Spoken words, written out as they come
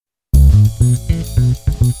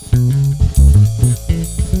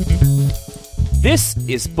This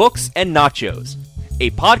is Books and Nachos, a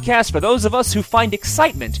podcast for those of us who find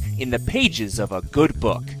excitement in the pages of a good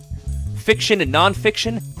book. Fiction and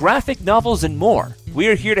nonfiction, graphic novels, and more.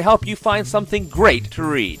 We're here to help you find something great to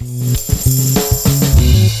read.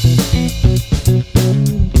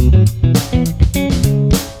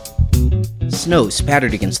 Snow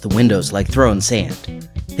spattered against the windows like thrown sand.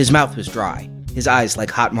 His mouth was dry, his eyes like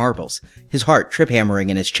hot marbles, his heart trip-hammering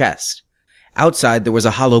in his chest. Outside there was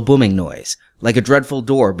a hollow booming noise, like a dreadful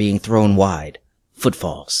door being thrown wide.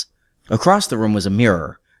 Footfalls. Across the room was a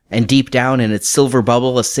mirror, and deep down in its silver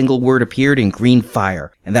bubble a single word appeared in green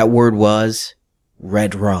fire, and that word was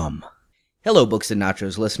Red Rum. Hello, Books and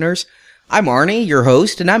Nachos listeners. I'm Arnie, your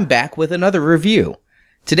host, and I'm back with another review.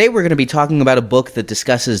 Today we're going to be talking about a book that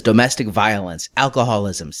discusses domestic violence,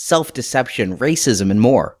 alcoholism, self-deception, racism, and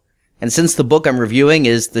more. And since the book I'm reviewing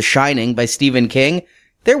is The Shining by Stephen King,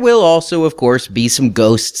 there will also, of course, be some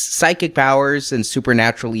ghosts, psychic powers, and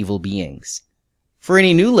supernatural evil beings. For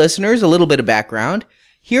any new listeners, a little bit of background.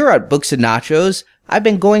 Here at Books and Nachos, I've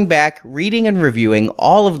been going back, reading and reviewing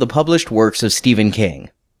all of the published works of Stephen King.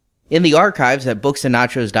 In the archives at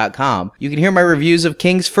booksandnachos.com, you can hear my reviews of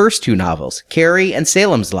King's first two novels, Carrie and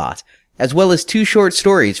Salem's Lot, as well as two short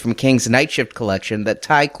stories from King's Night Shift collection that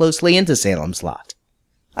tie closely into Salem's Lot.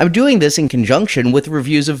 I'm doing this in conjunction with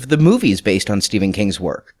reviews of the movies based on Stephen King's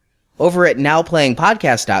work. Over at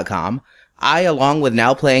NowPlayingPodcast.com, I, along with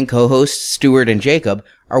Now Playing co-hosts Stuart and Jacob,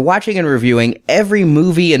 are watching and reviewing every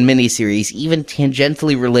movie and miniseries even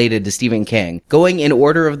tangentially related to Stephen King, going in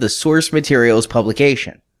order of the source material's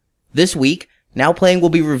publication. This week, Now Playing will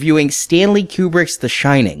be reviewing Stanley Kubrick's The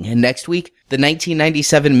Shining, and next week, the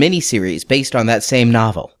 1997 miniseries based on that same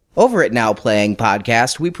novel. Over at Now Playing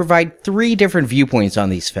Podcast, we provide 3 different viewpoints on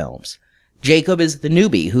these films. Jacob is the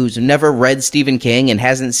newbie who's never read Stephen King and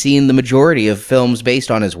hasn't seen the majority of films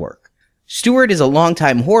based on his work. Stuart is a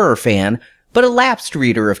longtime horror fan, but a lapsed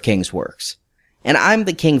reader of King's works. And I'm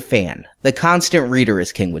the King fan, the constant reader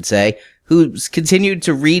as King would say, who's continued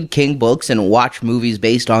to read King books and watch movies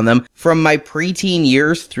based on them from my preteen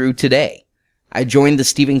years through today. I joined the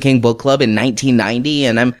Stephen King Book Club in 1990,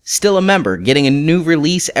 and I'm still a member, getting a new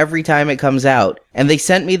release every time it comes out. And they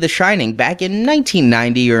sent me The Shining back in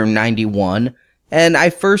 1990 or 91, and I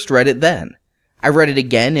first read it then. I read it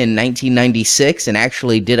again in 1996 and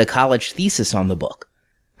actually did a college thesis on the book.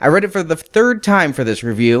 I read it for the 3rd time for this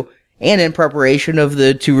review, and in preparation of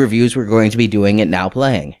the 2 reviews we're going to be doing at Now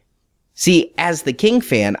Playing. See, as the King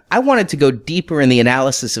fan, I wanted to go deeper in the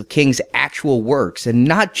analysis of King's actual works and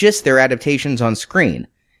not just their adaptations on screen.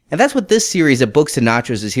 And that's what this series of Books and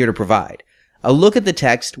Nachos is here to provide. A look at the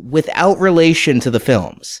text without relation to the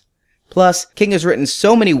films. Plus, King has written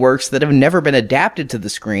so many works that have never been adapted to the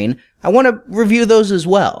screen, I want to review those as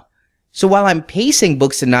well. So while I'm pacing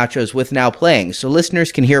Books and Nachos with Now Playing so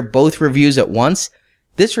listeners can hear both reviews at once,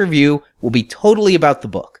 this review will be totally about the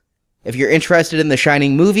book. If you're interested in the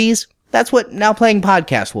Shining movies, that's what Now Playing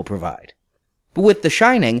Podcast will provide. But with The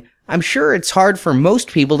Shining, I'm sure it's hard for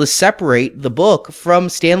most people to separate the book from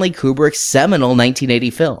Stanley Kubrick's seminal 1980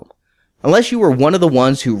 film. Unless you were one of the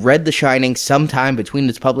ones who read The Shining sometime between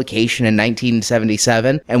its publication in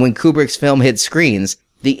 1977 and when Kubrick's film hit screens,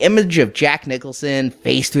 the image of Jack Nicholson,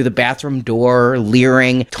 face through the bathroom door,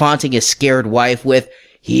 leering, taunting his scared wife with,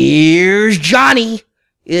 "Here's Johnny,"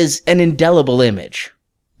 is an indelible image.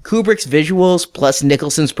 Kubrick's visuals plus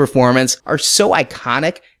Nicholson's performance are so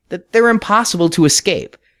iconic that they're impossible to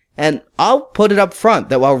escape. And I'll put it up front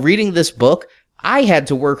that while reading this book, I had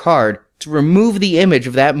to work hard to remove the image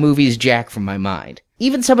of that movie's Jack from my mind.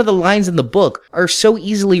 Even some of the lines in the book are so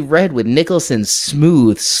easily read with Nicholson's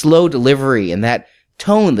smooth, slow delivery and that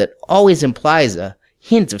tone that always implies a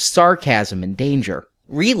hint of sarcasm and danger.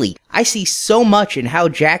 Really, I see so much in how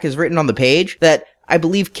Jack is written on the page that I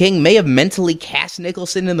believe King may have mentally cast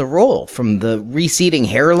Nicholson in the role, from the receding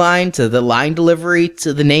hairline to the line delivery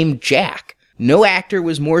to the name Jack. No actor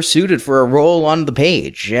was more suited for a role on the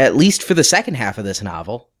page, at least for the second half of this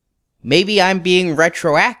novel. Maybe I'm being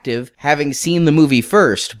retroactive, having seen the movie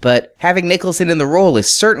first, but having Nicholson in the role is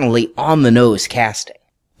certainly on-the-nose casting.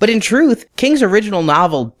 But in truth, King's original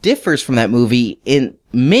novel differs from that movie in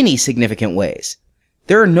many significant ways.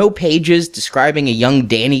 There are no pages describing a young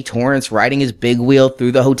Danny Torrance riding his big wheel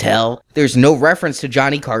through the hotel. There's no reference to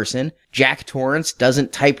Johnny Carson. Jack Torrance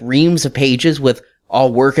doesn't type reams of pages with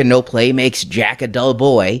 "all work and no play makes Jack a dull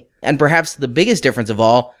boy." And perhaps the biggest difference of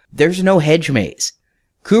all, there's no hedge maze.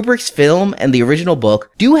 Kubrick's film and the original book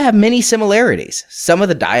do have many similarities. Some of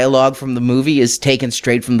the dialogue from the movie is taken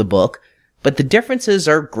straight from the book, but the differences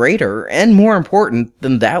are greater and more important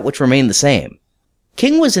than that which remain the same.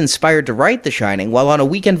 King was inspired to write The Shining while on a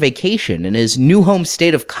weekend vacation in his new home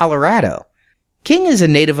state of Colorado. King is a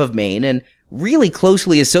native of Maine and really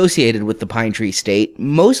closely associated with the Pine Tree State,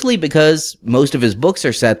 mostly because most of his books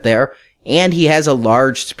are set there, and he has a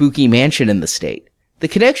large, spooky mansion in the state. The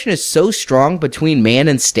connection is so strong between man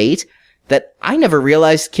and state that I never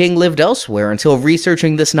realized King lived elsewhere until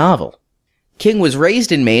researching this novel. King was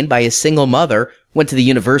raised in Maine by his single mother, went to the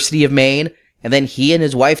University of Maine, and then he and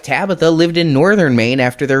his wife Tabitha lived in northern Maine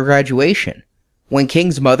after their graduation. When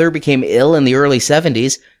King's mother became ill in the early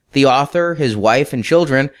 70s, the author, his wife, and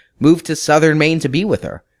children moved to southern Maine to be with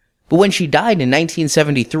her. But when she died in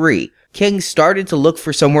 1973, King started to look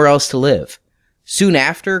for somewhere else to live. Soon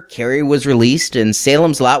after, Carrie was released, and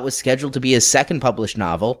Salem's Lot was scheduled to be his second published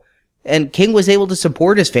novel, and King was able to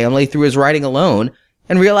support his family through his writing alone,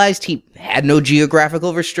 and realized he had no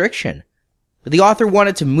geographical restriction. But the author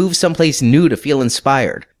wanted to move someplace new to feel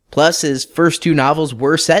inspired. Plus, his first two novels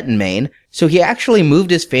were set in Maine, so he actually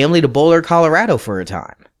moved his family to Boulder, Colorado for a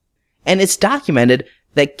time. And it's documented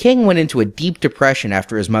that King went into a deep depression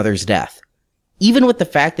after his mother's death. Even with the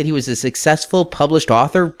fact that he was a successful published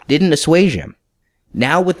author didn't assuage him.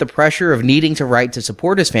 Now, with the pressure of needing to write to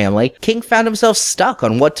support his family, King found himself stuck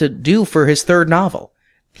on what to do for his third novel.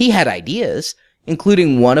 He had ideas,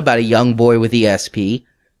 including one about a young boy with ESP,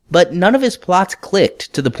 but none of his plots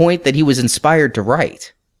clicked to the point that he was inspired to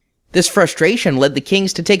write. This frustration led the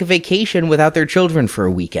Kings to take a vacation without their children for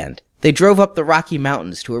a weekend. They drove up the Rocky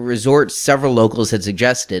Mountains to a resort several locals had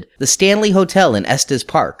suggested, the Stanley Hotel in Estes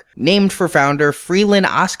Park, named for founder Freeland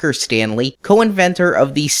Oscar Stanley, co-inventor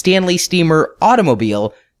of the Stanley Steamer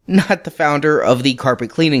automobile, not the founder of the carpet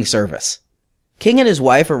cleaning service. King and his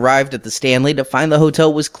wife arrived at the Stanley to find the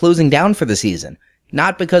hotel was closing down for the season,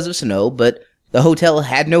 not because of snow, but the hotel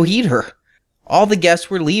had no heater. All the guests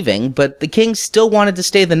were leaving, but the Kings still wanted to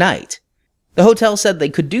stay the night. The hotel said they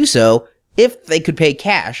could do so if they could pay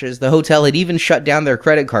cash, as the hotel had even shut down their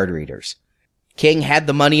credit card readers. King had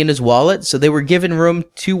the money in his wallet, so they were given room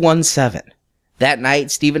 217. That night,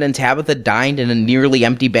 Stephen and Tabitha dined in a nearly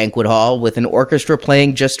empty banquet hall with an orchestra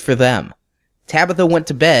playing just for them. Tabitha went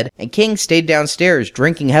to bed, and King stayed downstairs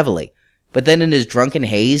drinking heavily, but then in his drunken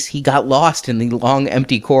haze, he got lost in the long,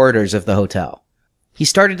 empty corridors of the hotel. He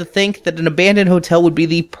started to think that an abandoned hotel would be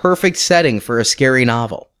the perfect setting for a scary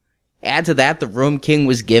novel. Add to that the room King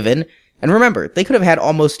was given, and remember, they could have had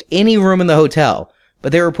almost any room in the hotel,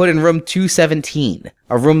 but they were put in room 217,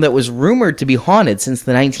 a room that was rumored to be haunted since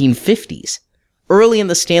the 1950s. Early in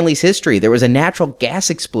the Stanley's history, there was a natural gas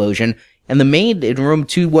explosion, and the maid in room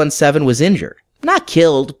 217 was injured. Not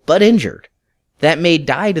killed, but injured. That maid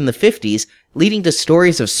died in the 50s, leading to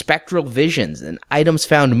stories of spectral visions and items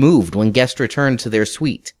found moved when guests returned to their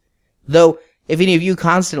suite. Though, if any of you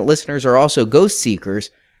constant listeners are also ghost seekers,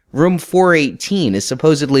 room 418 is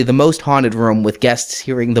supposedly the most haunted room, with guests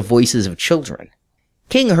hearing the voices of children.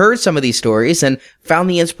 King heard some of these stories and found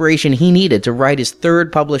the inspiration he needed to write his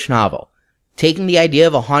third published novel, taking the idea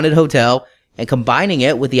of a haunted hotel and combining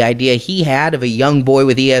it with the idea he had of a young boy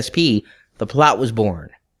with ESP. The plot was born.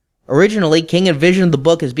 Originally, King envisioned the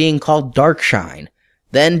book as being called Darkshine,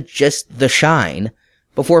 then just The Shine,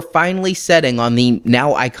 before finally settling on the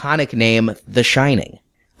now iconic name The Shining,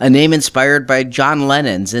 a name inspired by John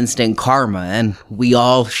Lennon's instant karma and We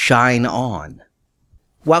All Shine On.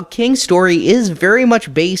 While King's story is very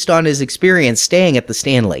much based on his experience staying at the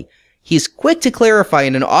Stanley, he's quick to clarify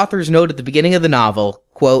in an author's note at the beginning of the novel,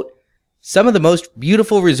 quote, "Some of the most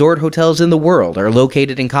beautiful resort hotels in the world are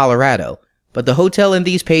located in Colorado, but the hotel in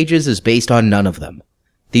these pages is based on none of them.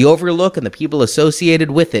 The overlook and the people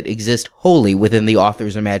associated with it exist wholly within the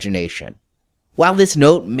author's imagination." While this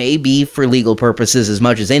note may be for legal purposes as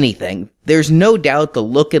much as anything, there's no doubt the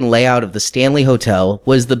look and layout of the Stanley Hotel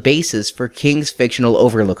was the basis for King's fictional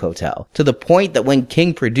Overlook Hotel, to the point that when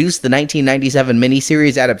King produced the 1997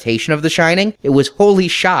 miniseries adaptation of The Shining, it was wholly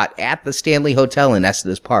shot at the Stanley Hotel in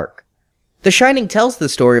Estes Park. The Shining tells the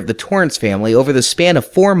story of the Torrance family over the span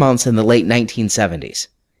of 4 months in the late 1970s.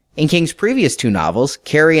 In King's previous two novels,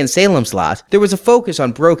 Carrie and Salem's Lot, there was a focus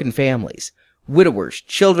on broken families, widowers,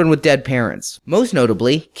 children with dead parents. Most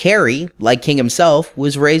notably, Carrie, like King himself,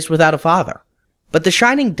 was raised without a father. But The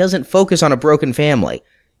Shining doesn't focus on a broken family.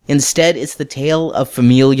 Instead, it's the tale of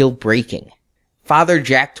familial breaking. Father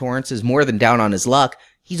Jack Torrance is more than down on his luck.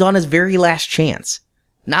 He's on his very last chance.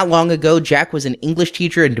 Not long ago, Jack was an English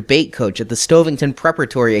teacher and debate coach at the Stovington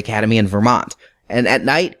Preparatory Academy in Vermont, and at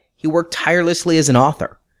night, he worked tirelessly as an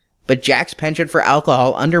author. But Jack's penchant for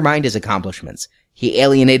alcohol undermined his accomplishments. He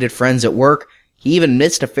alienated friends at work. He even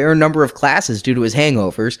missed a fair number of classes due to his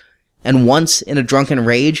hangovers. And once, in a drunken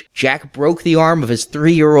rage, Jack broke the arm of his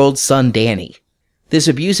 3-year-old son Danny. This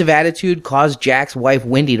abusive attitude caused Jack's wife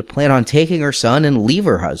Wendy to plan on taking her son and leave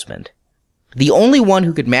her husband. The only one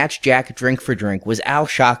who could match Jack drink for drink was Al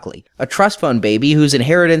Shockley, a trust fund baby whose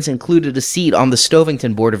inheritance included a seat on the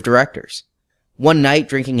Stovington board of directors. One night,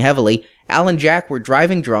 drinking heavily, Al and Jack were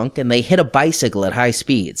driving drunk and they hit a bicycle at high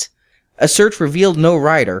speeds. A search revealed no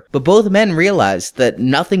rider, but both men realized that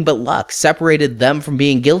nothing but luck separated them from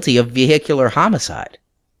being guilty of vehicular homicide.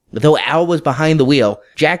 Though Al was behind the wheel,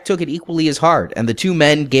 Jack took it equally as hard, and the two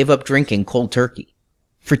men gave up drinking cold turkey.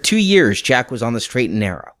 For 2 years, Jack was on the straight and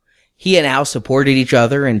narrow. He and Al supported each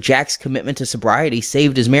other, and Jack's commitment to sobriety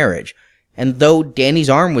saved his marriage. And though Danny's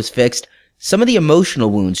arm was fixed, some of the emotional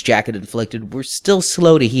wounds Jack had inflicted were still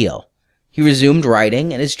slow to heal. He resumed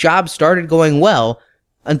writing, and his job started going well,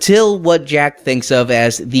 until what Jack thinks of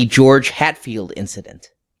as the George Hatfield incident.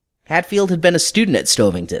 Hatfield had been a student at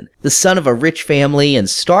Stovington, the son of a rich family and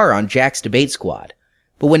star on Jack's debate squad.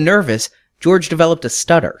 But when nervous, George developed a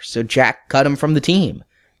stutter, so Jack cut him from the team.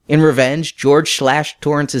 In revenge, George slashed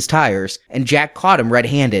Torrance's tires, and Jack caught him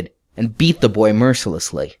red-handed and beat the boy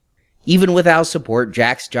mercilessly. Even without support,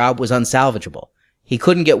 Jack's job was unsalvageable. He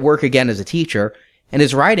couldn't get work again as a teacher, and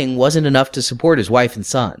his writing wasn't enough to support his wife and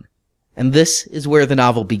son. And this is where the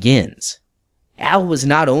novel begins. Al was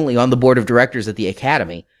not only on the board of directors at the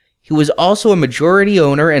Academy, he was also a majority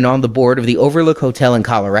owner and on the board of the Overlook Hotel in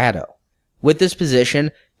Colorado. With this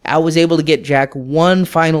position, Al was able to get Jack one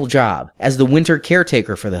final job as the winter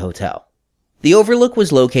caretaker for the hotel. The Overlook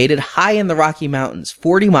was located high in the Rocky Mountains,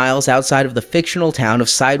 40 miles outside of the fictional town of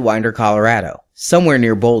Sidewinder, Colorado, somewhere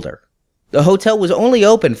near Boulder. The hotel was only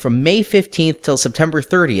open from May 15th till September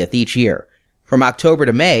 30th each year. From October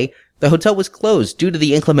to May, the hotel was closed due to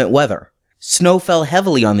the inclement weather. Snow fell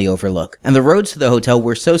heavily on the Overlook, and the roads to the hotel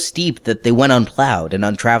were so steep that they went unplowed and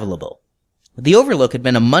untravelable. The Overlook had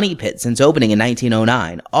been a money pit since opening in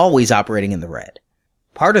 1909, always operating in the red.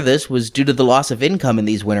 Part of this was due to the loss of income in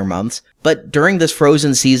these winter months, but during this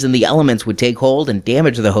frozen season the elements would take hold and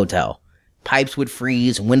damage the hotel. Pipes would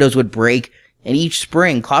freeze, windows would break, and each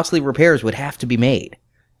spring costly repairs would have to be made.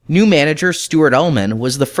 New manager Stuart Ullman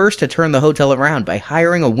was the first to turn the hotel around by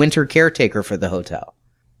hiring a winter caretaker for the hotel.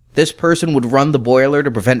 This person would run the boiler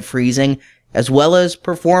to prevent freezing, as well as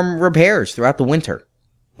perform repairs throughout the winter.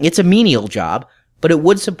 It's a menial job, but it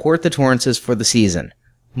would support the Torrances for the season.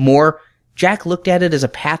 More, Jack looked at it as a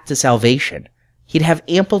path to salvation. He'd have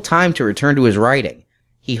ample time to return to his writing.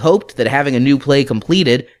 He hoped that having a new play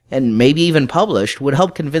completed, and maybe even published, would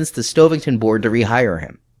help convince the Stovington board to rehire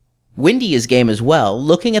him. Wendy is game as well,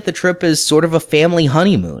 looking at the trip as sort of a family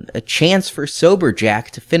honeymoon, a chance for sober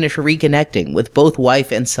Jack to finish reconnecting with both wife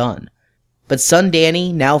and son. But son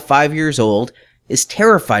Danny, now 5 years old, is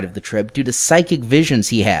terrified of the trip due to psychic visions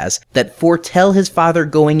he has that foretell his father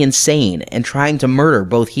going insane and trying to murder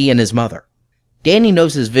both he and his mother. Danny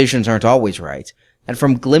knows his visions aren't always right, and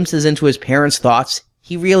from glimpses into his parents' thoughts,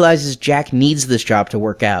 he realizes Jack needs this job to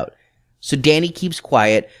work out. So Danny keeps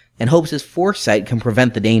quiet and hopes his foresight can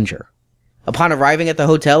prevent the danger. Upon arriving at the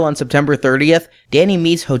hotel on September 30th, Danny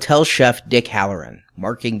meets hotel chef Dick Halloran,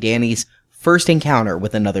 marking Danny's first encounter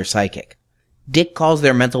with another psychic. Dick calls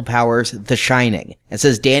their mental powers the Shining, and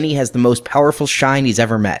says Danny has the most powerful shine he's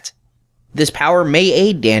ever met. This power may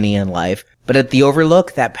aid Danny in life, but at the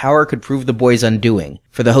Overlook, that power could prove the boy's undoing,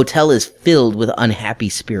 for the hotel is filled with unhappy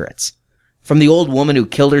spirits. From the old woman who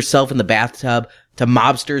killed herself in the bathtub, to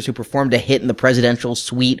mobsters who performed a hit in the presidential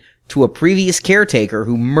suite, to a previous caretaker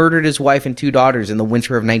who murdered his wife and 2 daughters in the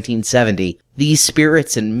winter of 1970, these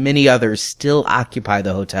spirits and many others still occupy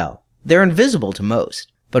the hotel. They're invisible to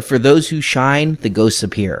most, but for those who shine, the ghosts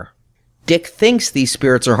appear. Dick thinks these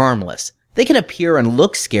spirits are harmless. They can appear and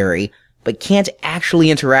look scary, but can't actually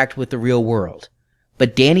interact with the real world.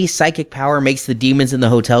 But Danny's psychic power makes the demons in the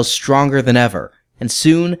hotel stronger than ever, and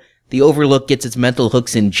soon, the Overlook gets its mental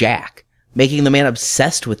hooks in Jack, making the man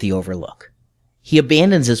obsessed with the Overlook. He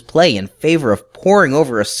abandons his play in favor of poring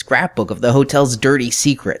over a scrapbook of the hotel's dirty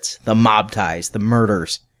secrets, the mob ties, the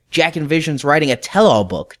murders. Jack envisions writing a tell-all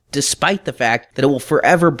book, despite the fact that it will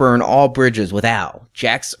forever burn all bridges with Al,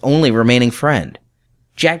 Jack's only remaining friend.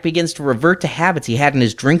 Jack begins to revert to habits he had in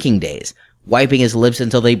his drinking days, wiping his lips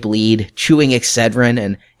until they bleed, chewing Excedrin,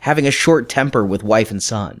 and having a short temper with wife and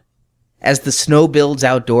son. As the snow builds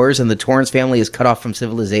outdoors and the Torrance family is cut off from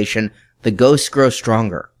civilization, the ghosts grow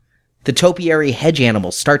stronger. The topiary hedge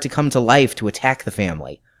animals start to come to life to attack the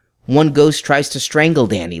family. One ghost tries to strangle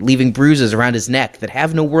Danny, leaving bruises around his neck that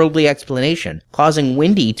have no worldly explanation, causing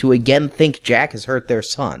Wendy to again think Jack has hurt their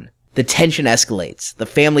son. The tension escalates, the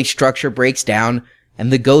family structure breaks down,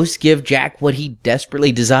 and the ghosts give Jack what he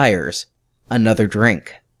desperately desires, another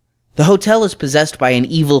drink. The hotel is possessed by an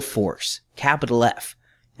evil force, capital F,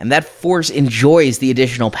 and that force enjoys the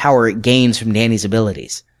additional power it gains from Danny's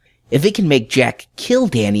abilities. If it can make Jack kill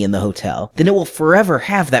Danny in the hotel, then it will forever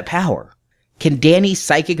have that power. Can Danny's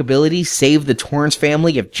psychic abilities save the Torrance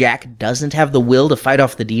family if Jack doesn't have the will to fight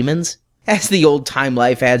off the demons? As the old Time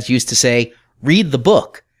Life ads used to say, read the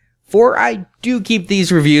book, for I do keep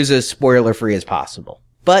these reviews as spoiler-free as possible.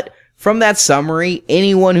 But from that summary,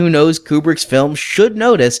 anyone who knows Kubrick's films should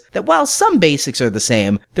notice that while some basics are the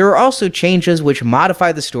same, there are also changes which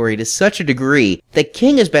modify the story to such a degree that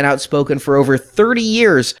King has been outspoken for over 30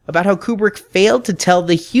 years about how Kubrick failed to tell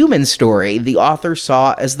the human story the author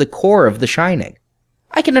saw as the core of The Shining.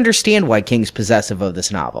 I can understand why King's possessive of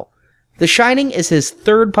this novel. The Shining is his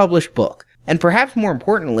third published book, and perhaps more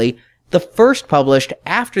importantly, the first published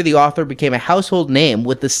after the author became a household name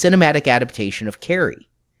with the cinematic adaptation of Carrie.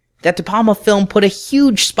 That De Palma film put a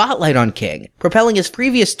huge spotlight on King, propelling his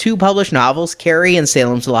previous two published novels, Carrie and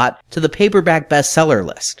Salem's Lot, to the paperback bestseller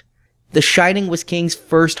list. The Shining was King's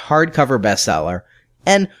first hardcover bestseller,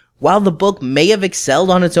 and while the book may have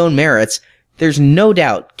excelled on its own merits, there's no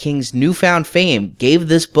doubt King's newfound fame gave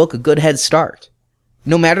this book a good head start.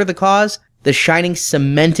 No matter the cause, The Shining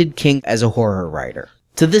cemented King as a horror writer.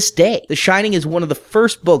 To this day, The Shining is one of the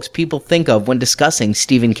first books people think of when discussing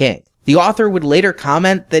Stephen King. The author would later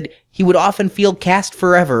comment that he would often feel cast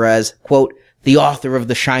forever as, quote, the author of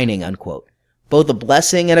The Shining, unquote. Both a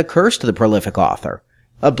blessing and a curse to the prolific author.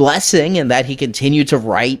 A blessing in that he continued to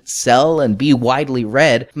write, sell, and be widely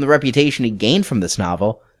read from the reputation he gained from this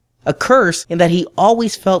novel. A curse in that he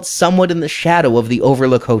always felt somewhat in the shadow of the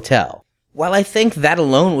Overlook Hotel. While I think that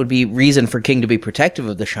alone would be reason for King to be protective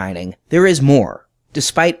of The Shining, there is more.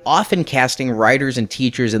 Despite often casting writers and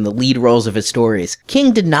teachers in the lead roles of his stories,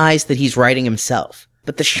 King denies that he's writing himself.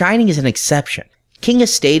 But The Shining is an exception. King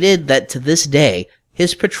has stated that to this day,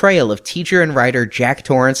 his portrayal of teacher and writer Jack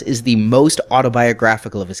Torrance is the most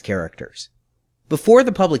autobiographical of his characters. Before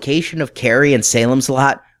the publication of Carrie and Salem's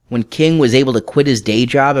Lot, when King was able to quit his day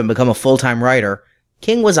job and become a full-time writer,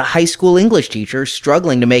 King was a high school English teacher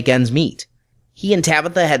struggling to make ends meet. He and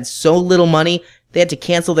Tabitha had so little money, they had to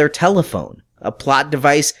cancel their telephone, a plot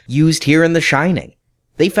device used here in The Shining.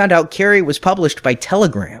 They found out Carrie was published by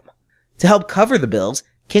Telegram. To help cover the bills,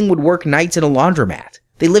 King would work nights in a laundromat.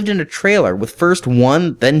 They lived in a trailer with first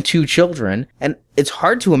one, then two children, and it's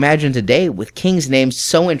hard to imagine today with King's name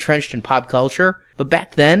so entrenched in pop culture, but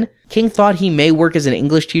back then, King thought he may work as an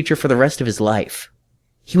English teacher for the rest of his life.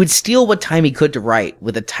 He would steal what time he could to write,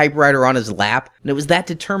 with a typewriter on his lap, and it was that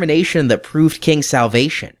determination that proved King's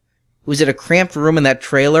salvation. It was at a cramped room in that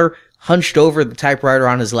trailer, hunched over the typewriter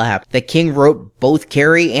on his lap, that King wrote both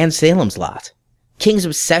Carrie and Salem's Lot. King's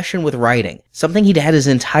obsession with writing, something he'd had his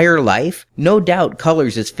entire life, no doubt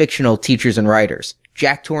colors his fictional teachers and writers,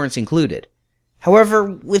 Jack Torrance included. However,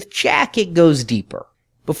 with Jack it goes deeper.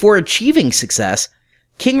 Before achieving success,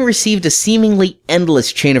 King received a seemingly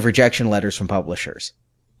endless chain of rejection letters from publishers.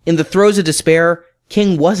 In the throes of despair,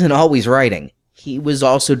 King wasn't always writing. He was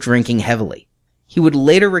also drinking heavily. He would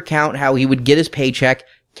later recount how he would get his paycheck,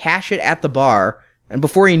 cash it at the bar, and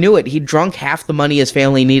before he knew it, he'd drunk half the money his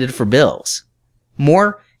family needed for bills.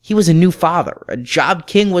 More, he was a new father, a job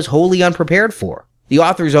King was wholly unprepared for. The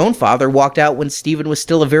author's own father walked out when Stephen was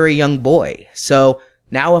still a very young boy, so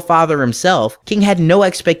now a father himself, King had no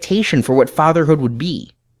expectation for what fatherhood would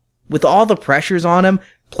be. With all the pressures on him,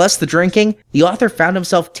 plus the drinking, the author found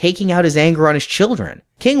himself taking out his anger on his children.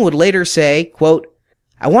 King would later say, quote,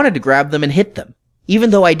 I wanted to grab them and hit them.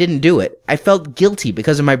 Even though I didn't do it, I felt guilty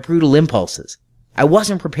because of my brutal impulses. I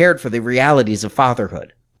wasn't prepared for the realities of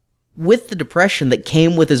fatherhood. With the depression that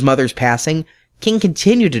came with his mother's passing, King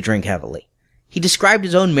continued to drink heavily. He described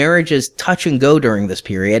his own marriage as touch and go during this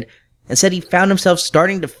period, and said he found himself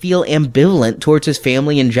starting to feel ambivalent towards his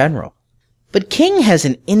family in general. But King has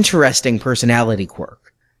an interesting personality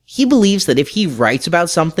quirk. He believes that if he writes about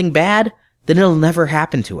something bad, then it'll never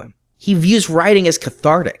happen to him. He views writing as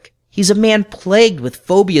cathartic. He's a man plagued with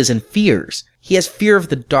phobias and fears. He has fear of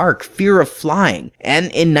the dark, fear of flying, and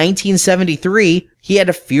in 1973, he had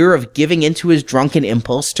a fear of giving into his drunken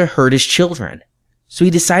impulse to hurt his children. So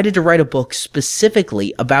he decided to write a book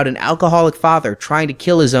specifically about an alcoholic father trying to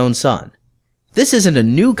kill his own son. This isn't a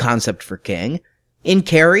new concept for King. In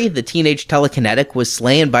Carrie, the teenage telekinetic was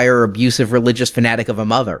slain by her abusive religious fanatic of a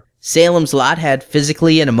mother. Salem's Lot had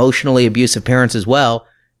physically and emotionally abusive parents as well,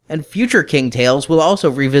 and future King tales will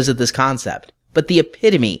also revisit this concept. But the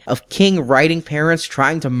epitome of King writing parents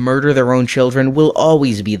trying to murder their own children will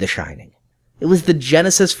always be The Shining. It was the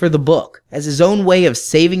genesis for the book. As his own way of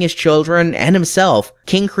saving his children and himself,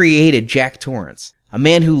 King created Jack Torrance, a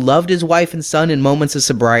man who loved his wife and son in moments of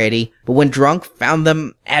sobriety, but when drunk found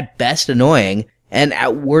them at best annoying and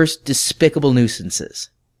at worst despicable nuisances.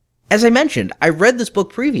 As I mentioned, I read this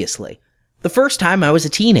book previously. The first time I was a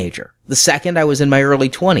teenager, the second I was in my early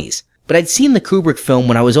 20s, but I'd seen the Kubrick film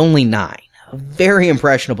when I was only 9, a very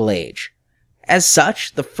impressionable age. As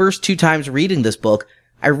such, the first 2 times reading this book,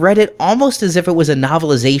 I read it almost as if it was a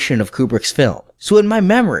novelization of Kubrick's film. So in my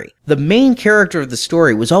memory, the main character of the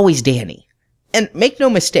story was always Danny. And make no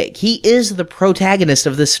mistake, he is the protagonist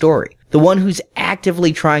of this story, the one who's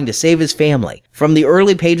actively trying to save his family, from the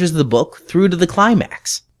early pages of the book through to the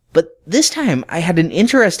climax. But this time, I had an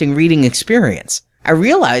interesting reading experience. I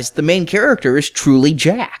realized the main character is truly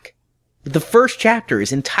Jack. The first chapter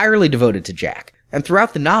is entirely devoted to Jack, and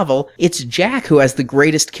throughout the novel, it's Jack who has the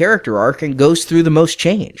greatest character arc and goes through the most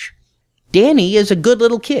change. Danny is a good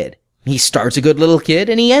little kid. He starts a good little kid,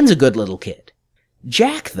 and he ends a good little kid.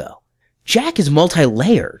 Jack, though, Jack is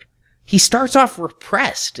multi-layered. He starts off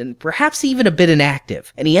repressed and perhaps even a bit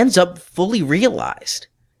inactive, and he ends up fully realized.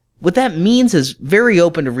 What that means is very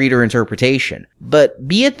open to reader interpretation, but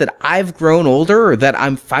be it that I've grown older or that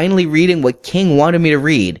I'm finally reading what King wanted me to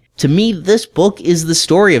read, to me this book is the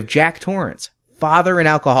story of Jack Torrance, father and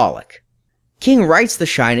alcoholic. King writes The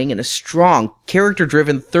Shining in a strong,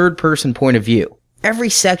 character-driven third-person point of view. Every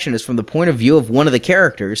section is from the point of view of one of the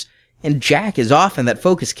characters, and Jack is often that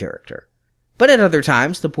focus character. But at other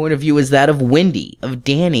times, the point of view is that of Wendy, of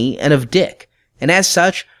Danny, and of Dick, and as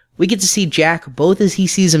such, we get to see Jack both as he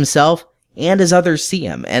sees himself and as others see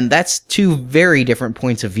him, and that's 2 very different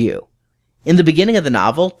points of view. In the beginning of the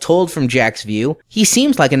novel, told from Jack's view, he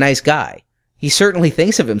seems like a nice guy. He certainly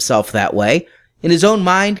thinks of himself that way. In his own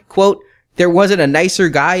mind, quote, "There wasn't a nicer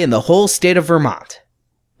guy in the whole state of Vermont."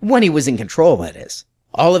 When he was in control, that is.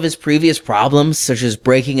 All of his previous problems, such as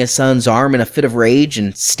breaking his son's arm in a fit of rage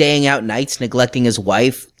and staying out nights neglecting his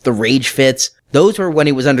wife, the rage fits, those were when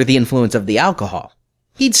he was under the influence of the alcohol.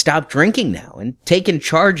 He'd stopped drinking now and taken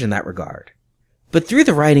charge in that regard. But through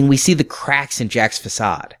the writing, we see the cracks in Jack's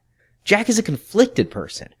facade. Jack is a conflicted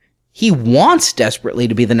person. He wants desperately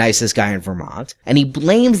to be the nicest guy in Vermont, and he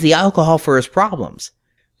blames the alcohol for his problems.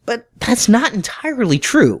 But that's not entirely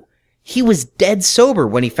true. He was dead sober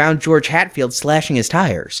when he found George Hatfield slashing his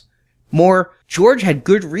tires. More, George had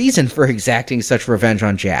good reason for exacting such revenge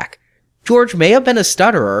on Jack. George may have been a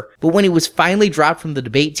stutterer, but when he was finally dropped from the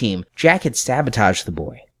debate team, Jack had sabotaged the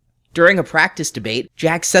boy. During a practice debate,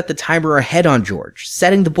 Jack set the timer ahead on George,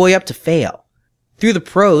 setting the boy up to fail. Through the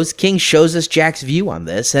prose, King shows us Jack's view on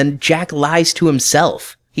this, and Jack lies to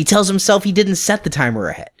himself. He tells himself he didn't set the timer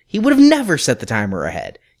ahead. He would have never set the timer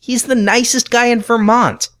ahead. He's the nicest guy in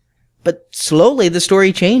Vermont. But slowly the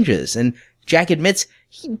story changes, and Jack admits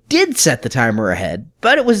he did set the timer ahead,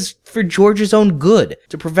 but it was for George's own good,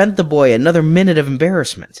 to prevent the boy another minute of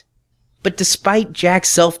embarrassment. But despite Jack's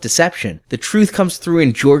self-deception, the truth comes through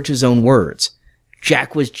in George's own words.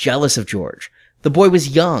 Jack was jealous of George. The boy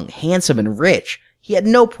was young, handsome, and rich. He had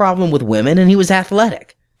no problem with women, and he was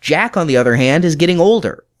athletic. Jack, on the other hand, is getting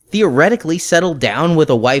older, theoretically settled down with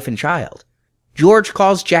a wife and child. George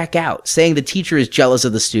calls Jack out, saying the teacher is jealous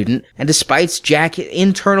of the student, and despite Jack's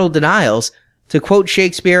internal denials, to quote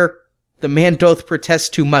Shakespeare, "The man doth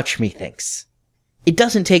protest too much, methinks." It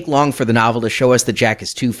doesn't take long for the novel to show us that Jack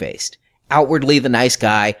is two-faced. Outwardly the nice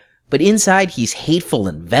guy, but inside he's hateful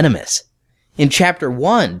and venomous. In Chapter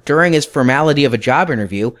 1, during his formality of a job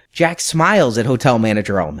interview, Jack smiles at hotel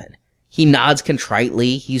manager Ullman. He nods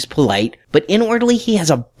contritely, he's polite, but inwardly he has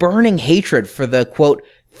a burning hatred for the, quote,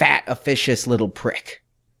 fat, officious little prick.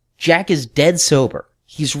 Jack is dead sober.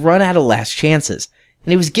 He's run out of last chances,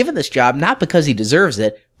 and he was given this job not because he deserves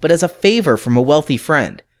it, but as a favor from a wealthy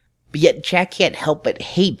friend. But yet Jack can't help but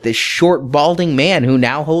hate this short, balding man who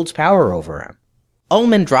now holds power over him.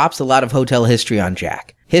 Ullman drops a lot of hotel history on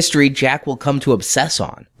Jack. History Jack will come to obsess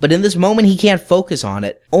on, but in this moment he can't focus on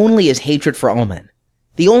it, only his hatred for Ullman.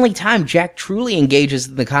 The only time Jack truly engages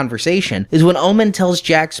in the conversation is when Ullman tells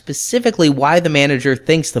Jack specifically why the manager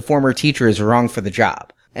thinks the former teacher is wrong for the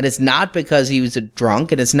job. And it's not because he was a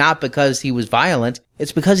drunk, and it's not because he was violent,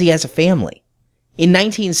 it's because he has a family. In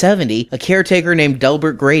 1970, a caretaker named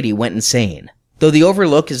Delbert Grady went insane. Though the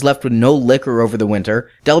Overlook is left with no liquor over the winter,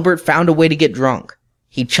 Delbert found a way to get drunk.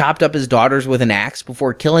 He chopped up his daughters with an axe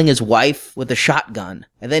before killing his wife with a shotgun,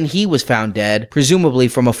 and then he was found dead, presumably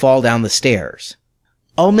from a fall down the stairs.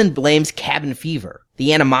 Ullman blames cabin fever,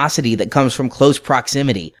 the animosity that comes from close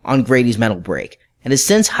proximity, on Grady's mental break, and has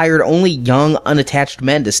since hired only young, unattached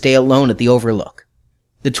men to stay alone at the Overlook.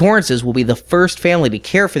 The Torrances will be the first family to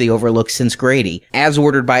care for the Overlook since Grady, as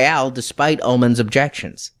ordered by Al despite Ullman's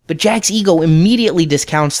objections. But Jack's ego immediately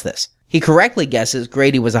discounts this. He correctly guesses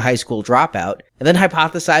Grady was a high school dropout, and then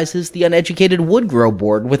hypothesizes the uneducated would grow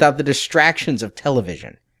bored without the distractions of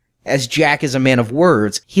television. As Jack is a man of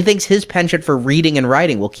words, he thinks his penchant for reading and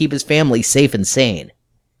writing will keep his family safe and sane.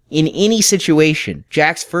 In any situation,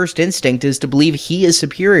 Jack's first instinct is to believe he is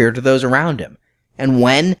superior to those around him. And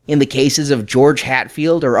when, in the cases of George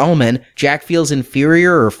Hatfield or Ullman, Jack feels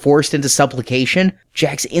inferior or forced into supplication,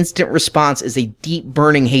 Jack's instant response is a deep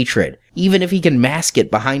burning hatred, even if he can mask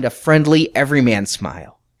it behind a friendly everyman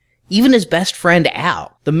smile. Even his best friend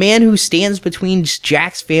Al, the man who stands between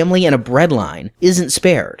Jack's family and a breadline, isn't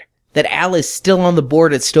spared. That Al is still on the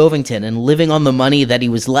board at Stovington and living on the money that he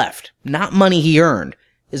was left, not money he earned,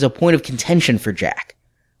 is a point of contention for Jack.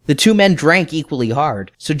 The two men drank equally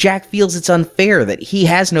hard, so Jack feels it's unfair that he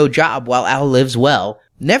has no job while Al lives well,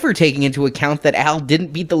 never taking into account that Al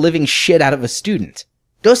didn't beat the living shit out of a student.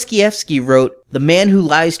 Dostoevsky wrote, "The man who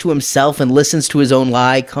lies to himself and listens to his own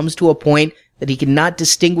lie comes to a point that he cannot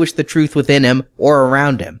distinguish the truth within him or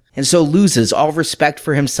around him, and so loses all respect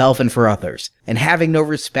for himself and for others, and having no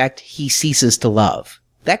respect, he ceases to love."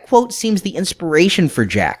 That quote seems the inspiration for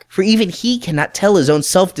Jack, for even he cannot tell his own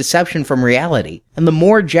self-deception from reality, and the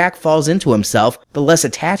more Jack falls into himself, the less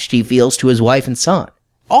attached he feels to his wife and son.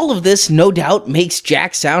 All of this, no doubt, makes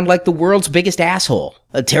Jack sound like the world's biggest asshole,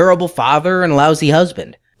 a terrible father and lousy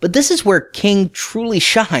husband. But this is where King truly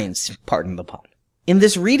shines, pardon the pun. In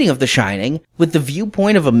this reading of The Shining, with the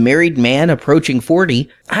viewpoint of a married man approaching 40,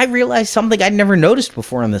 I realized something I'd never noticed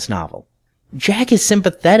before in this novel. Jack is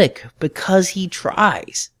sympathetic because he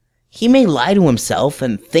tries. He may lie to himself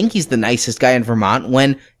and think he's the nicest guy in Vermont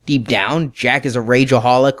when, deep down, Jack is a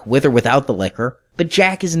rageaholic with or without the liquor. But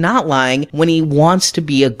Jack is not lying when he wants to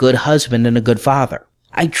be a good husband and a good father.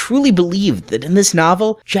 I truly believe that in this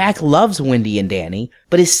novel, Jack loves Wendy and Danny,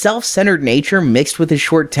 but his self-centered nature mixed with his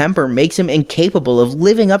short temper makes him incapable of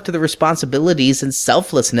living up to the responsibilities and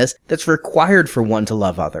selflessness that's required for one to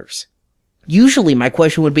love others. Usually my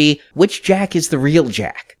question would be, which Jack is the real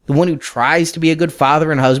Jack? The one who tries to be a good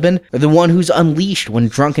father and husband, or the one who's unleashed when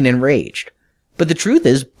drunk and enraged? But the truth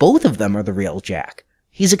is, both of them are the real Jack.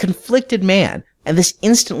 He's a conflicted man, and this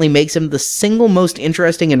instantly makes him the single most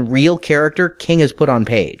interesting and real character King has put on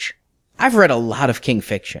page. I've read a lot of King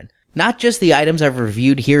fiction. Not just the items I've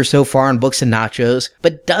reviewed here so far on Books and Nachos,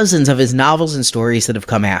 but dozens of his novels and stories that have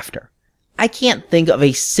come after. I can't think of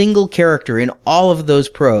a single character in all of those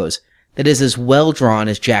prose that is as well drawn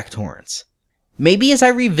as Jack Torrance. Maybe as I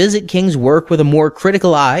revisit King's work with a more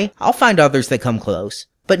critical eye, I'll find others that come close.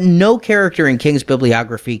 But no character in King's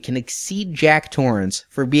bibliography can exceed Jack Torrance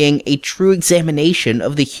for being a true examination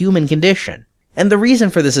of the human condition. And the reason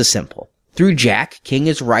for this is simple. Through Jack, King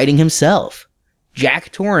is writing himself.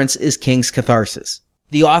 Jack Torrance is King's catharsis.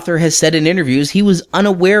 The author has said in interviews he was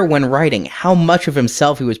unaware when writing how much of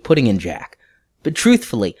himself he was putting in Jack. But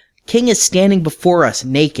truthfully, King is standing before us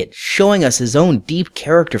naked, showing us his own deep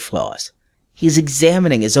character flaws. He is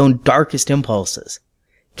examining his own darkest impulses.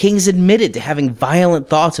 King's admitted to having violent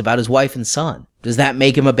thoughts about his wife and son. Does that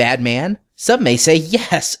make him a bad man? Some may say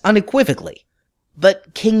yes, unequivocally.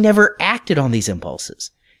 But King never acted on these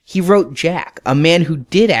impulses. He wrote Jack, a man who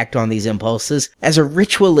did act on these impulses, as a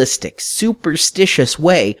ritualistic, superstitious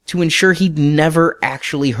way to ensure he'd never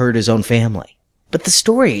actually hurt his own family. But the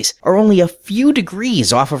stories are only a few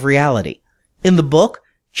degrees off of reality. In the book,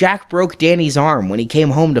 Jack broke Danny's arm when he came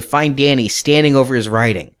home to find Danny standing over his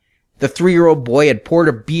writing. The 3-year-old boy had poured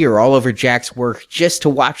a beer all over Jack's work just to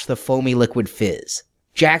watch the foamy liquid fizz.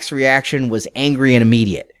 Jack's reaction was angry and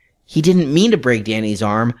immediate. He didn't mean to break Danny's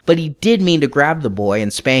arm, but he did mean to grab the boy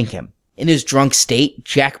and spank him. In his drunk state,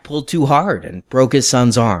 Jack pulled too hard and broke his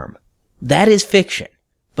son's arm. That is fiction.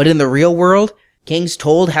 But in the real world, King's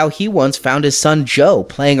told how he once found his son Joe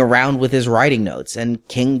playing around with his writing notes, and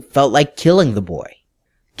King felt like killing the boy.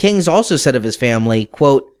 King's also said of his family,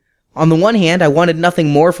 quote, "On the one hand, I wanted nothing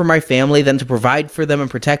more for my family than to provide for them and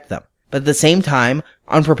protect them. But at the same time,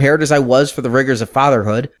 unprepared as I was for the rigors of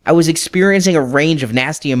fatherhood, I was experiencing a range of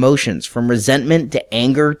nasty emotions from resentment to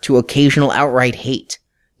anger to occasional outright hate.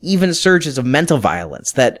 Even surges of mental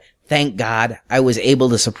violence that, thank God, I was able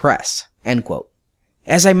to suppress." End quote.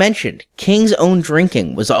 As I mentioned, King's own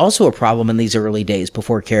drinking was also a problem in these early days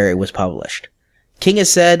before Carrie was published. King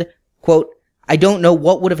has said, quote, "I don't know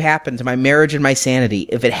what would have happened to my marriage and my sanity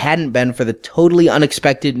if it hadn't been for the totally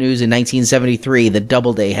unexpected news in 1973 that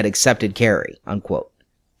Doubleday had accepted Carrie," unquote.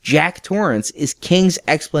 Jack Torrance is King's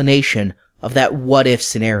explanation of that what-if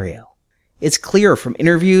scenario. It's clear from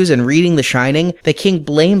interviews and reading The Shining that King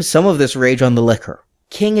blames some of this rage on the liquor.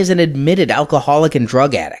 King is an admitted alcoholic and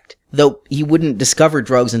drug addict, though he wouldn't discover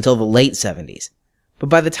drugs until the late 70s. But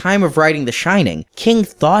by the time of writing The Shining, King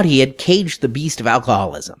thought he had caged the beast of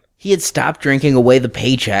alcoholism. He had stopped drinking away the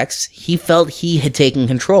paychecks. He felt he had taken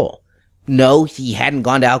control. No, he hadn't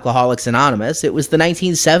gone to Alcoholics Anonymous. It was the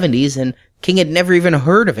 1970s, and King had never even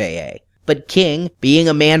heard of AA. But King, being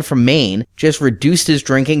a man from Maine, just reduced his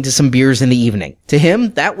drinking to some beers in the evening. To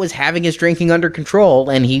him, that was having his drinking under control,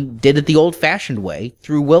 and he did it the old-fashioned way,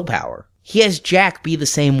 through willpower. He has Jack be the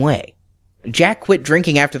same way. Jack quit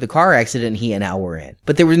drinking after the car accident he and Al were in,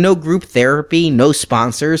 but there was no group therapy, no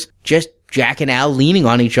sponsors, just Jack and Al leaning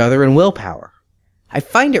on each other and willpower. I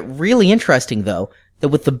find it really interesting, though, that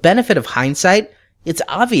with the benefit of hindsight, it's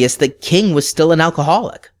obvious that King was still an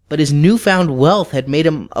alcoholic, but his newfound wealth had made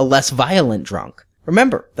him a less violent drunk.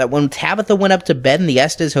 Remember that when Tabitha went up to bed in the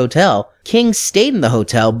Estes Hotel, King stayed in the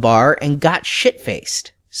hotel bar and got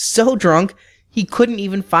shit-faced. So drunk, he couldn't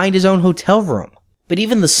even find his own hotel room. But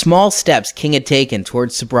even the small steps King had taken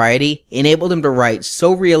towards sobriety enabled him to write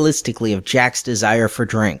so realistically of Jack's desire for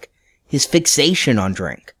drink, his fixation on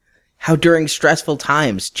drink, how during stressful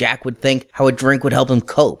times Jack would think how a drink would help him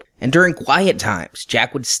cope, and during quiet times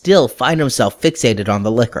Jack would still find himself fixated on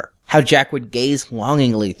the liquor, how Jack would gaze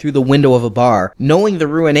longingly through the window of a bar, knowing the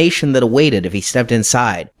ruination that awaited if he stepped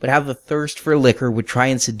inside, but how the thirst for liquor would try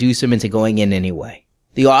and seduce him into going in anyway.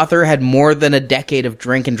 The author had more than a decade of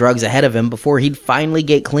drink and drugs ahead of him before he'd finally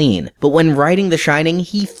get clean, but when writing The Shining,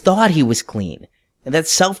 he thought he was clean. And that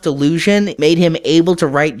self-delusion made him able to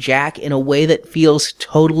write Jack in a way that feels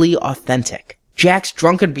totally authentic. Jack's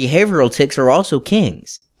drunken behavioral tics are also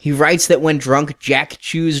King's. He writes that when drunk, Jack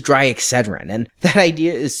chews dry Excedrin, and that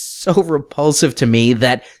idea is so repulsive to me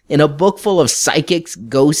that in a book full of psychics,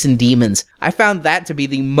 ghosts, and demons, I found that to be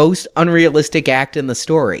the most unrealistic act in the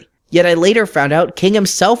story. Yet I later found out King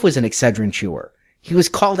himself was an Excedrin chewer. He was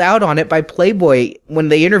called out on it by Playboy when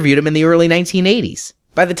they interviewed him in the early 1980s.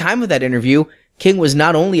 By the time of that interview, King was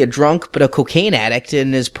not only a drunk, but a cocaine addict,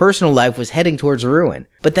 and his personal life was heading towards ruin.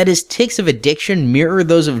 But that his tics of addiction mirror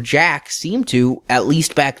those of Jack seemed to, at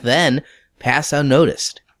least back then, pass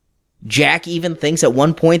unnoticed. Jack even thinks at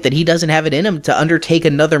one point that he doesn't have it in him to undertake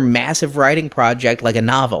another massive writing project like a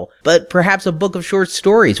novel, but perhaps a book of short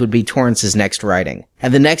stories would be Torrance's next writing.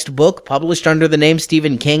 And the next book, published under the name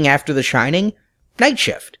Stephen King after The Shining? Night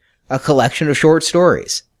Shift, a collection of short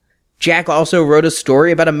stories. Jack also wrote a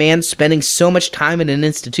story about a man spending so much time in an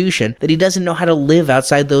institution that he doesn't know how to live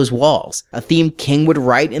outside those walls, a theme King would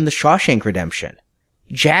write in The Shawshank Redemption.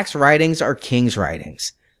 Jack's writings are King's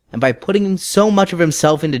writings, and by putting so much of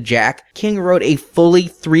himself into Jack, King wrote a fully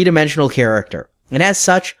three-dimensional character, and as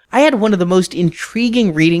such, I had one of the most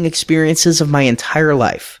intriguing reading experiences of my entire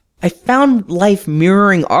life. I found life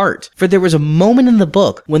mirroring art, for there was a moment in the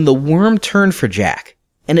book when the worm turned for Jack,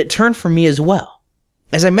 and it turned for me as well.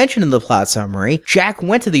 As I mentioned in the plot summary, Jack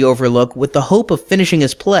went to the Overlook with the hope of finishing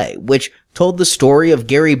his play, which told the story of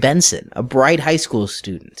Gary Benson, a bright high school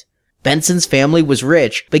student. Benson's family was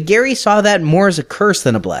rich, but Gary saw that more as a curse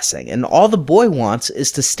than a blessing, and all the boy wants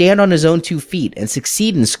is to stand on his own 2 feet and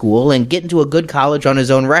succeed in school and get into a good college on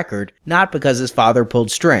his own record, not because his father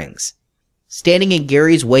pulled strings. Standing in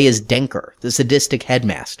Gary's way is Denker, the sadistic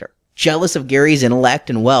headmaster. Jealous of Gary's intellect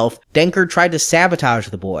and wealth, Denker tried to sabotage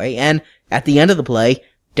the boy, and at the end of the play,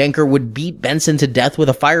 Denker would beat Benson to death with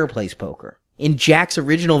a fireplace poker. In Jack's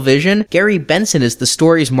original vision, Gary Benson is the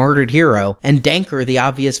story's martyred hero, and Denker the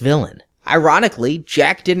obvious villain. Ironically,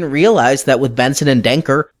 Jack didn't realize that with Benson and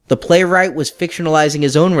Denker, the playwright was fictionalizing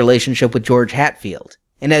his own relationship with George Hatfield.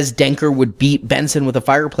 And as Denker would beat Benson with a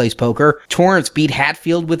fireplace poker, Torrance beat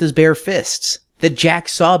Hatfield with his bare fists. That Jack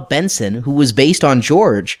saw Benson, who was based on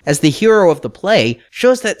George, as the hero of the play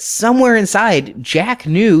shows that somewhere inside, Jack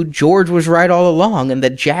knew George was right all along and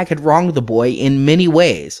that Jack had wronged the boy in many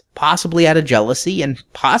ways, possibly out of jealousy and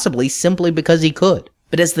possibly simply because he could.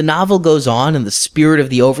 But as the novel goes on and the spirit of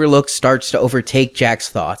the Overlook starts to overtake Jack's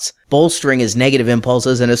thoughts, bolstering his negative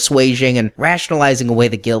impulses and assuaging and rationalizing away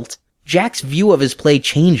the guilt, Jack's view of his play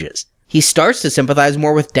changes. He starts to sympathize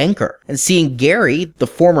more with Denker, and seeing Gary, the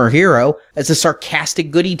former hero, as a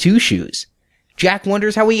sarcastic goody two-shoes. Jack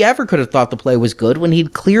wonders how he ever could have thought the play was good when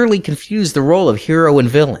he'd clearly confused the role of hero and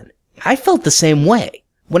villain. I felt the same way.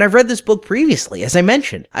 When I read this book previously, as I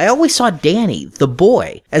mentioned, I always saw Danny, the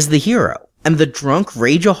boy, as the hero, and the drunk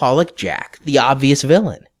rageaholic Jack, the obvious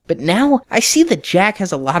villain. But now, I see that Jack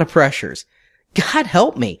has a lot of pressures. God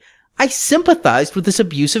help me, I sympathized with this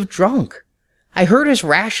abusive drunk. I heard his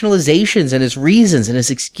rationalizations and his reasons and his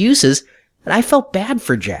excuses, and I felt bad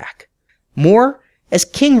for Jack. More, as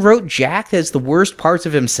King wrote Jack as the worst parts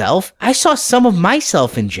of himself, I saw some of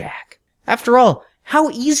myself in Jack. After all, How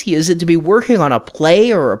easy is it to be working on a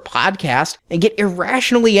play or a podcast and get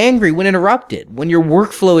irrationally angry when interrupted, when your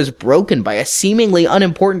workflow is broken by a seemingly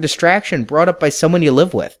unimportant distraction brought up by someone you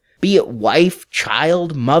live with? Be it wife,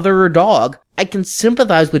 child, mother, or dog, I can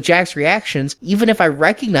sympathize with Jack's reactions even if I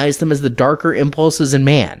recognize them as the darker impulses in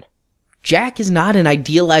man. Jack is not an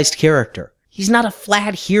idealized character. He's not a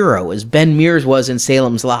flat hero as Ben Mears was in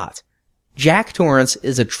Salem's Lot. Jack Torrance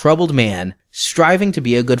is a troubled man striving to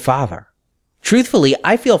be a good father. Truthfully,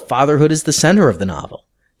 I feel fatherhood is the center of the novel.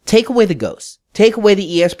 Take away the ghosts, take away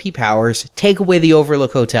the ESP powers, take away the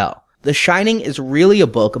Overlook Hotel. The Shining is really a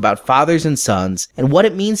book about fathers and sons and what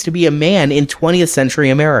it means to be a man in 20th century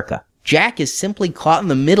America. Jack is simply caught in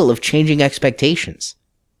the middle of changing expectations.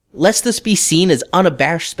 Lest this be seen as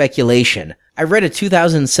unabashed speculation, I read a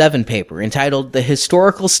 2007 paper entitled The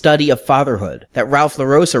Historical Study of Fatherhood that Ralph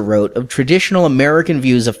LaRosa wrote of traditional American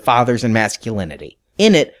views of fathers and masculinity.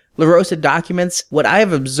 In it, LaRosa documents what I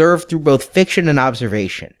have observed through both fiction and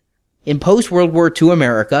observation. In post-World War II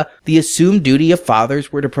America, the assumed duty of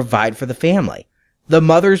fathers were to provide for the family. The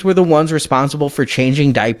mothers were the ones responsible for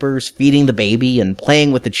changing diapers, feeding the baby, and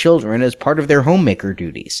playing with the children as part of their homemaker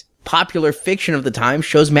duties. Popular fiction of the time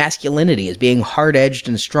shows masculinity as being hard-edged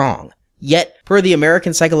and strong. Yet, per the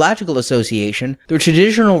American Psychological Association, the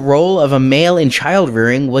traditional role of a male in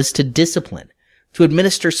child-rearing was to discipline, to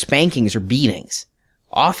administer spankings or beatings.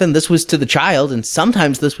 Often this was to the child, and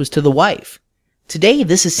sometimes this was to the wife. Today,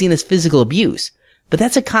 this is seen as physical abuse, but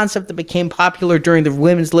that's a concept that became popular during the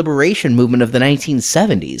women's liberation movement of the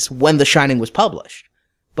 1970s, when The Shining was published.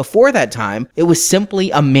 Before that time, it was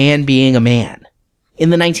simply a man being a man. In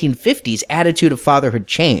the 1950s, attitude of fatherhood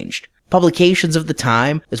changed. Publications of the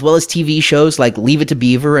time, as well as TV shows like Leave It to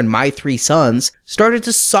Beaver and My Three Sons, started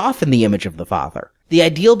to soften the image of the father. The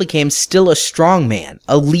ideal became still a strong man,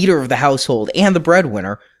 a leader of the household and the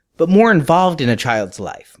breadwinner, but more involved in a child's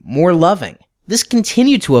life, more loving. This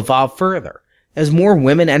continued to evolve further. As more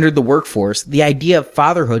women entered the workforce, the idea of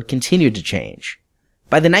fatherhood continued to change.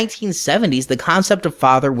 By the 1970s, the concept of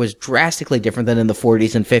father was drastically different than in the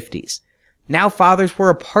 40s and 50s. Now fathers were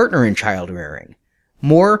a partner in child rearing.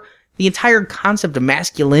 More, the entire concept of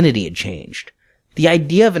masculinity had changed. The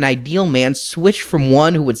idea of an ideal man switched from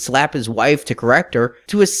one who would slap his wife to correct her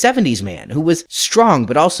to a 70s man who was strong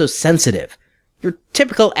but also sensitive. Your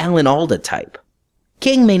typical Alan Alda type.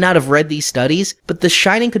 King may not have read these studies, but The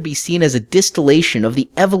Shining could be seen as a distillation of the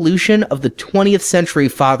evolution of the 20th century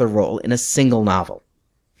father role in a single novel.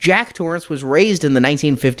 Jack Torrance was raised in the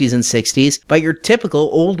 1950s and 60s by your typical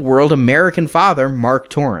old-world American father, Mark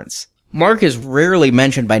Torrance. Mark is rarely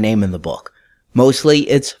mentioned by name in the book. Mostly,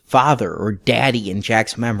 it's father or daddy in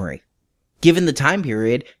Jack's memory. Given the time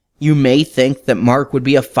period, you may think that Mark would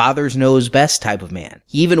be a father's knows best type of man.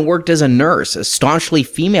 He even worked as a nurse, a staunchly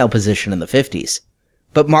female position in the 50s.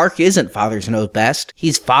 But Mark isn't father's knows best,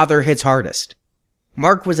 he's father hits hardest.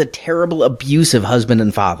 Mark was a terrible, abusive husband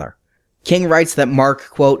and father. King writes that Mark,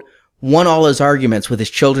 quote, won all his arguments with his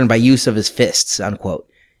children by use of his fists, unquote,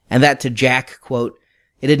 and that to Jack, quote,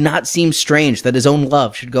 it did not seem strange that his own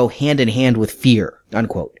love should go hand in hand with fear,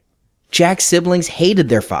 unquote. Jack's siblings hated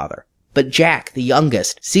their father, but Jack, the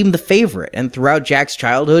youngest, seemed the favorite, and throughout Jack's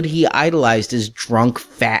childhood, he idolized his drunk,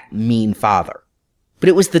 fat, mean father. But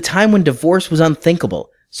it was the time when divorce was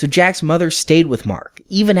unthinkable, so Jack's mother stayed with Mark,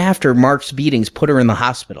 even after Mark's beatings put her in the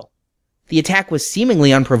hospital. The attack was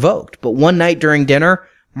seemingly unprovoked, but one night during dinner,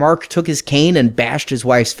 Mark took his cane and bashed his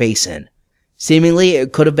wife's face in. Seemingly,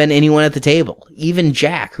 it could have been anyone at the table, even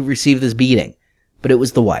Jack, who received this beating, but it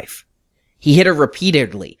was the wife. He hit her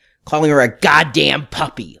repeatedly, calling her a goddamn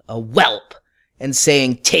puppy, a whelp, and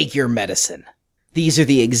saying, take your medicine. These are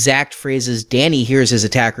the exact phrases Danny hears his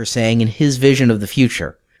attacker saying in his vision of the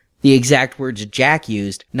future. The exact words Jack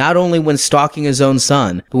used, not only when stalking his own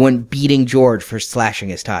son, but when beating George for slashing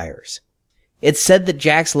his tires. It's said that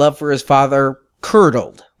Jack's love for his father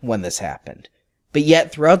curdled when this happened. But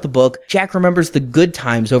yet, throughout the book, Jack remembers the good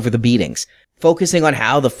times over the beatings, focusing on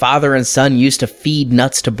how the father and son used to feed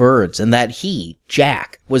nuts to birds, and that he,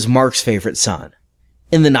 Jack, was Mark's favorite son.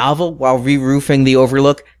 In the novel, while re-roofing the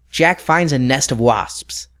Overlook, Jack finds a nest of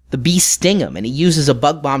wasps. The bees sting him, and he uses a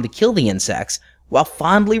bug bomb to kill the insects, while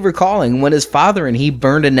fondly recalling when his father and he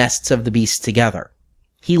burned the nests of the beasts together.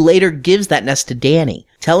 He later gives that nest to Danny,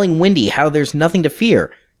 telling Wendy how there's nothing to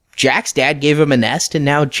fear. Jack's dad gave him a nest, and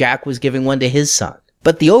now Jack was giving one to his son.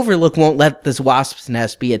 But the Overlook won't let this wasp's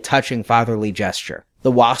nest be a touching fatherly gesture.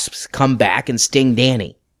 The wasps come back and sting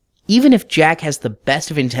Danny. Even if Jack has the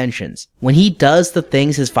best of intentions, when he does the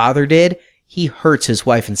things his father did, he hurts his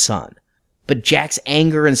wife and son. But Jack's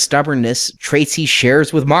anger and stubbornness, traits he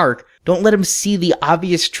shares with Mark, don't let him see the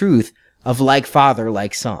obvious truth of like father,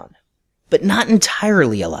 like son. But not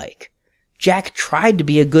entirely alike. Jack tried to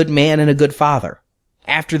be a good man and a good father.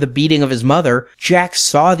 After the beating of his mother, Jack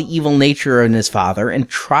saw the evil nature in his father and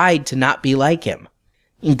tried to not be like him.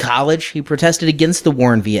 In college, he protested against the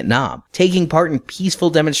war in Vietnam, taking part in peaceful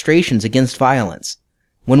demonstrations against violence.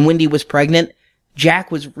 When Wendy was pregnant,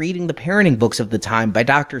 Jack was reading the parenting books of the time by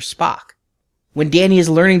Dr. Spock. When Danny is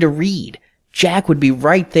learning to read, Jack would be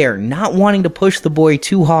right there, not wanting to push the boy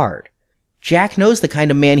too hard. Jack knows the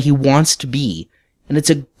kind of man he wants to be, and it's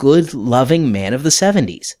a good, loving man of the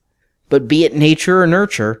 70s. But be it nature or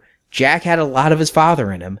nurture, Jack had a lot of his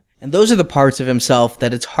father in him, and those are the parts of himself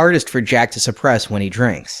that it's hardest for Jack to suppress when he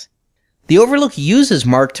drinks. The Overlook uses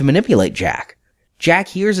Mark to manipulate Jack. Jack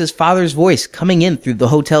hears his father's voice coming in through the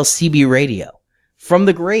hotel's CB radio. From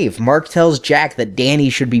the grave, Mark tells Jack that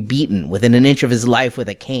Danny should be beaten within an inch of his life with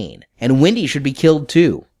a cane, and Wendy should be killed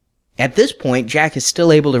too. At this point, Jack is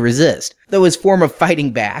still able to resist, though his form of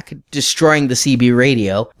fighting back, destroying the CB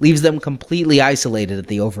radio, leaves them completely isolated at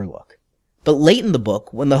the Overlook. But late in the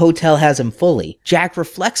book, when the hotel has him fully, Jack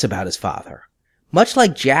reflects about his father. Much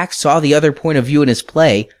like Jack saw the other point of view in his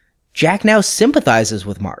play, Jack now sympathizes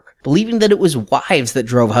with Mark, believing that it was wives that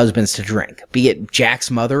drove husbands to drink, be it Jack's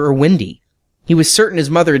mother or Wendy. He was certain his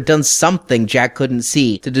mother had done something Jack couldn't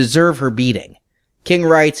see to deserve her beating. King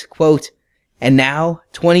writes, quote, "And now,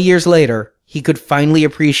 20 years later, he could finally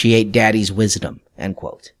appreciate Daddy's wisdom," end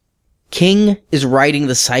quote. King is writing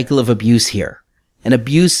the cycle of abuse here. An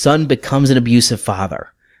abused son becomes an abusive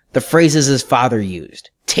father. The phrases his father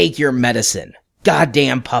used: "Take your medicine,"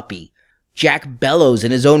 "Goddamn puppy." Jack bellows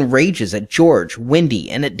in his own rages at George, Wendy,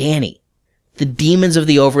 and at Danny. The demons of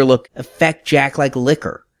the Overlook affect Jack like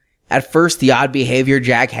liquor. At first, the odd behavior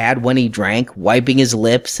Jack had when he drank, wiping his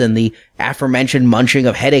lips, and the aforementioned munching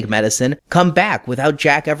of headache medicine come back without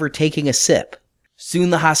Jack ever taking a sip.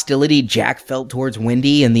 Soon the hostility Jack felt towards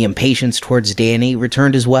Wendy and the impatience towards Danny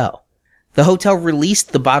returned as well. The hotel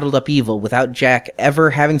released the bottled up evil without Jack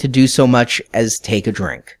ever having to do so much as take a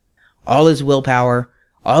drink. All his willpower,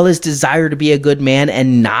 all his desire to be a good man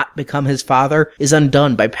and not become his father is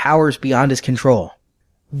undone by powers beyond his control.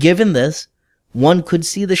 Given this, one could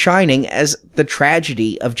see The Shining as the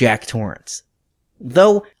tragedy of Jack Torrance.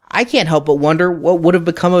 Though, I can't help but wonder what would have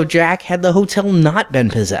become of Jack had the hotel not been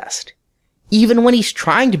possessed. Even when he's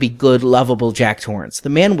trying to be good, lovable Jack Torrance, the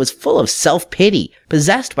man was full of self-pity,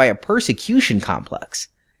 possessed by a persecution complex.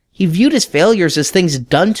 He viewed his failures as things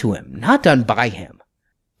done to him, not done by him.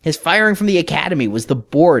 His firing from the academy was the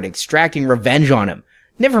board extracting revenge on him,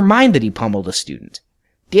 never mind that he pummeled a student.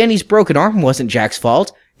 Danny's broken arm wasn't Jack's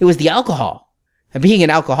fault, it was the alcohol. And being an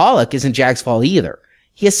alcoholic isn't Jack's fault either.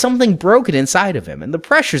 He has something broken inside of him, and the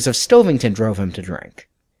pressures of Stovington drove him to drink.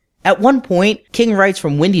 At one point, King writes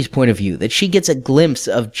from Wendy's point of view that she gets a glimpse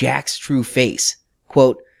of Jack's true face.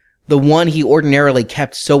 Quote, "The one he ordinarily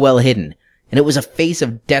kept so well hidden, and it was a face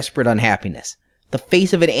of desperate unhappiness. The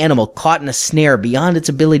face of an animal caught in a snare beyond its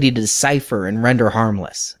ability to decipher and render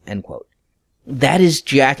harmless." End quote. That is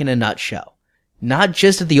Jack in a nutshell. Not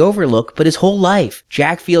just at the Overlook, but his whole life.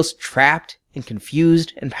 Jack feels trapped and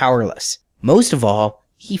confused and powerless. Most of all,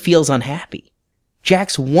 he feels unhappy.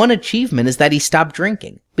 Jack's one achievement is that he stopped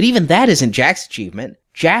drinking. But even that isn't Jack's achievement.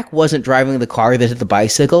 Jack wasn't driving the car that hit the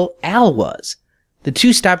bicycle, Al was. The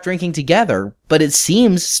two stopped drinking together, but it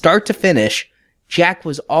seems, start to finish, Jack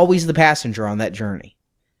was always the passenger on that journey.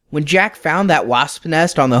 When Jack found that wasp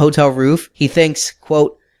nest on the hotel roof, he thinks,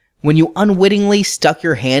 quote, "When you unwittingly stuck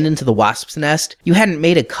your hand into the wasp's nest, you hadn't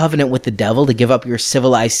made a covenant with the devil to give up your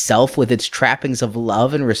civilized self with its trappings of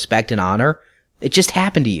love and respect and honor. It just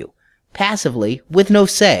happened to you. Passively, with no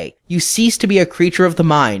say, you ceased to be a creature of the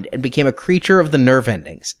mind and became a creature of the nerve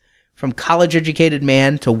endings. From college-educated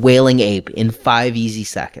man to wailing ape in 5 easy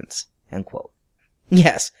seconds." End quote.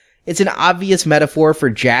 Yes, it's an obvious metaphor for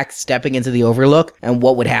Jack stepping into the Overlook and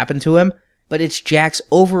what would happen to him, but it's Jack's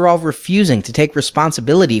overall refusing to take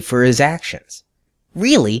responsibility for his actions.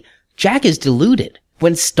 Really, Jack is deluded.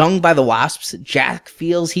 When stung by the wasps, Jack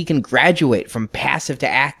feels he can graduate from passive to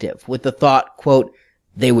active with the thought, quote,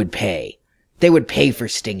 "They would pay. They would pay for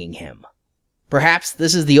stinging him." Perhaps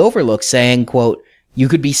this is the Overlook saying, quote, "You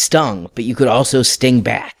could be stung, but you could also sting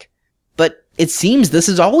back." But it seems this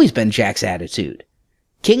has always been Jack's attitude.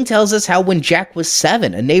 King tells us how when Jack was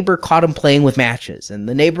 7, a neighbor caught him playing with matches, and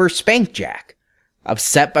the neighbor spanked Jack.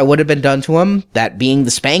 Upset by what had been done to him, that being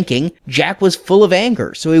the spanking, Jack was full of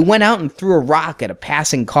anger, so he went out and threw a rock at a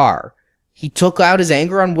passing car. He took out his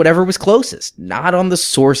anger on whatever was closest, not on the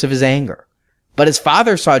source of his anger. But his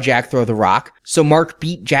father saw Jack throw the rock, so Mark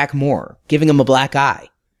beat Jack more, giving him a black eye.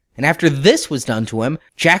 And after this was done to him,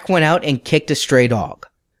 Jack went out and kicked a stray dog.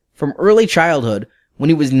 From early childhood,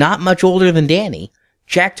 when he was not much older than Danny,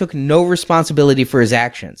 Jack took no responsibility for his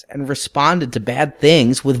actions and responded to bad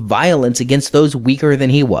things with violence against those weaker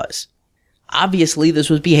than he was. Obviously,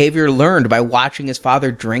 this was behavior learned by watching his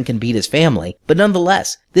father drink and beat his family, but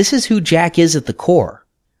nonetheless, this is who Jack is at the core.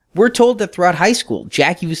 We're told that throughout high school,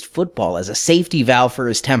 Jack used football as a safety valve for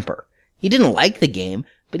his temper. He didn't like the game,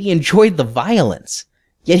 but he enjoyed the violence.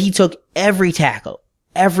 Yet he took every tackle,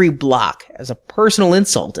 every block as a personal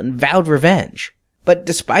insult and vowed revenge. But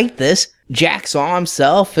despite this, Jack saw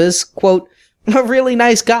himself as, quote, a really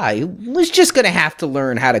nice guy who was just going to have to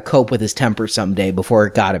learn how to cope with his temper someday before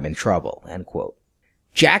it got him in trouble, end quote.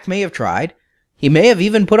 Jack may have tried. He may have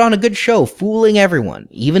even put on a good show fooling everyone,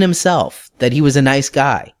 even himself, that he was a nice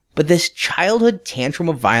guy. But this childhood tantrum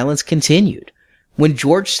of violence continued. When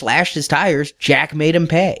George slashed his tires, Jack made him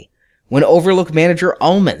pay. When Overlook manager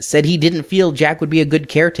Ullman said he didn't feel Jack would be a good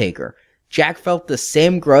caretaker, Jack felt the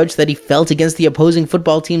same grudge that he felt against the opposing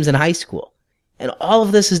football teams in high school. And all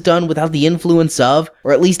of this is done without the influence of,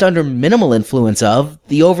 or at least under minimal influence of,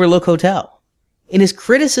 the Overlook Hotel. In his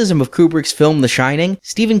criticism of Kubrick's film The Shining,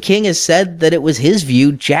 Stephen King has said that it was his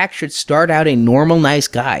view Jack should start out a normal nice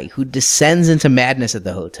guy who descends into madness at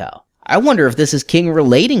the hotel. I wonder if this is King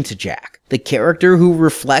relating to Jack, the character who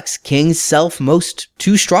reflects King's self most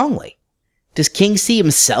too strongly. Does King see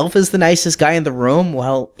himself as the nicest guy in the room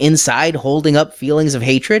while inside holding up feelings of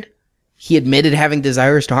hatred? He admitted having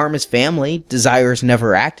desires to harm his family, desires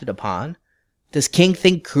never acted upon. Does King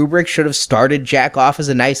think Kubrick should have started Jack off as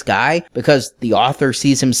a nice guy because the author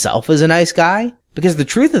sees himself as a nice guy? Because the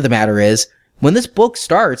truth of the matter is, when this book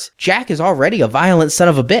starts, Jack is already a violent son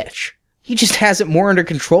of a bitch. He just has it more under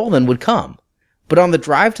control than would come. But on the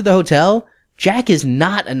drive to the hotel, Jack is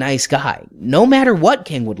not a nice guy, no matter what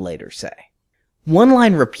King would later say. One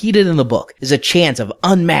line repeated in the book is a chant of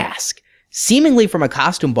unmask, seemingly from a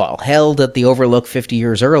costume ball held at the Overlook 50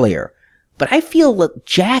 years earlier. But I feel that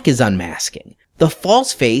Jack is unmasking. The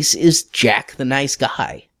false face is Jack the nice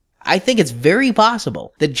guy. I think it's very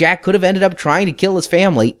possible that Jack could have ended up trying to kill his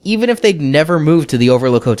family even if they'd never moved to the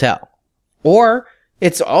Overlook Hotel. Or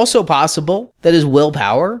it's also possible that his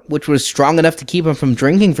willpower, which was strong enough to keep him from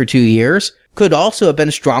drinking for 2 years, could also have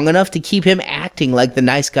been strong enough to keep him acting like the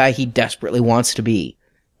nice guy he desperately wants to be.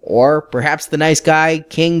 Or perhaps the nice guy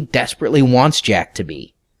King desperately wants Jack to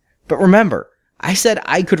be. But remember, I said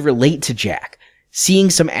I could relate to Jack, seeing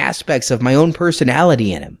some aspects of my own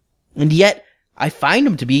personality in him. And yet, I find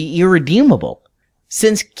him to be irredeemable.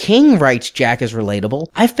 Since King writes Jack as relatable,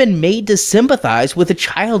 I've been made to sympathize with a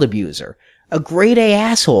child abuser, a grade A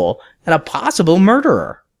asshole, and a possible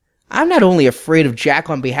murderer. I'm not only afraid of Jack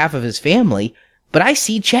on behalf of his family, but I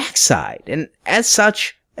see Jack's side, and as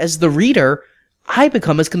such, as the reader, I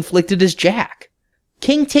become as conflicted as Jack.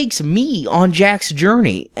 King takes me on Jack's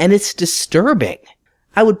journey, and it's disturbing.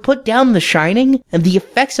 I would put down The Shining, and the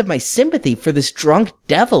effects of my sympathy for this drunk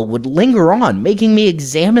devil would linger on, making me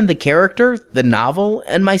examine the character, the novel,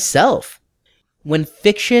 and myself. When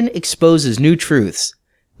fiction exposes new truths,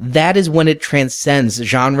 that is when it transcends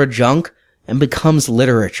genre junk and becomes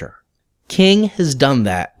literature. King has done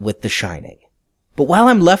that with The Shining. But while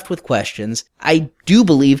I'm left with questions, I do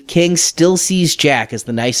believe King still sees Jack as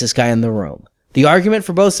the nicest guy in the room. The argument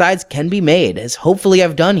for both sides can be made, as hopefully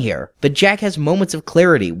I've done here, but Jack has moments of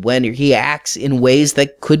clarity when he acts in ways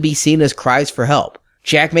that could be seen as cries for help.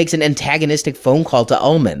 Jack makes an antagonistic phone call to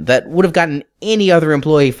Ullman that would have gotten any other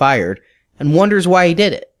employee fired, and wonders why he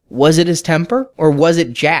did it. Was it his temper, or was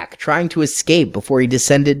it Jack trying to escape before he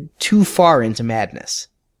descended too far into madness?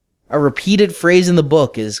 A repeated phrase in the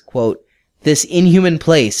book is, quote, "This inhuman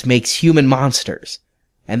place makes human monsters,"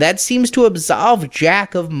 and that seems to absolve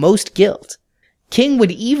Jack of most guilt. King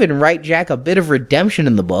would even write Jack a bit of redemption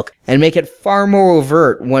in the book and make it far more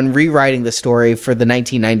overt when rewriting the story for the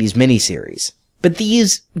 1990s miniseries. But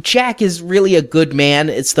these, Jack is really a good man,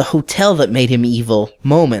 it's the hotel that made him evil,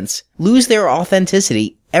 moments lose their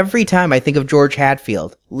authenticity every time I think of George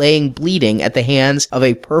Hadfield laying bleeding at the hands of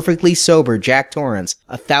a perfectly sober Jack Torrance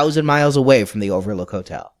 1,000 miles away from the Overlook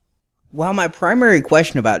Hotel. While my primary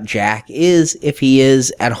question about Jack is if he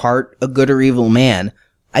is, at heart, a good or evil man,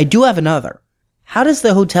 I do have another. How does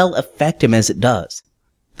the hotel affect him as it does?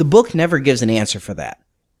 The book never gives an answer for that.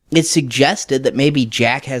 It's suggested that maybe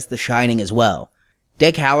Jack has the shining as well.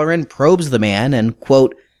 Dick Halloran probes the man and,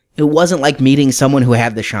 quote, "It wasn't like meeting someone who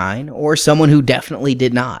had the shine, or someone who definitely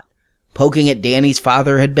did not. Poking at Danny's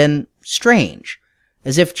father had been strange,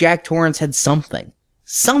 as if Jack Torrance had something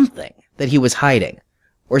that he was hiding,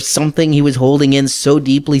 or something he was holding in so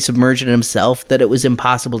deeply submerged in himself that it was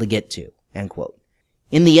impossible to get to," end quote.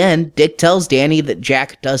 In the end, Dick tells Danny that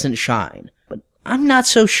Jack doesn't shine, but I'm not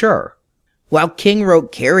so sure. While King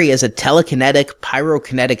wrote Carrie as a telekinetic,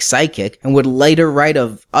 pyrokinetic psychic and would later write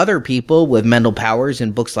of other people with mental powers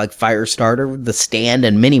in books like Firestarter, The Stand,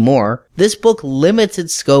 and many more, this book limits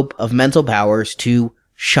its scope of mental powers to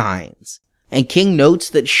shines. And King notes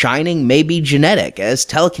that shining may be genetic, as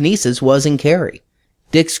telekinesis was in Carrie.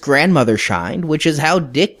 Dick's grandmother shined, which is how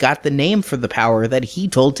Dick got the name for the power that he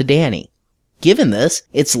told to Danny. Given this,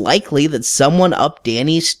 it's likely that someone up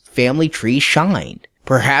Danny's family tree shined.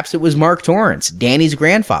 Perhaps it was Mark Torrance, Danny's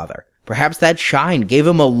grandfather. Perhaps that shine gave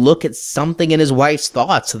him a look at something in his wife's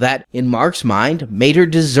thoughts that, in Mark's mind, made her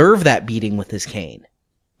deserve that beating with his cane.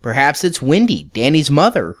 Perhaps it's Wendy, Danny's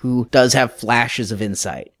mother, who does have flashes of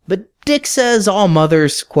insight. But Dick says all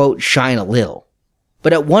mothers, quote, shine a little.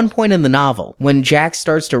 But at one point in the novel, when Jack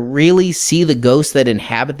starts to really see the ghosts that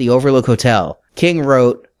inhabit the Overlook Hotel, King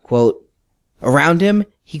wrote, quote, around him,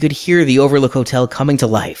 he could hear the Overlook Hotel coming to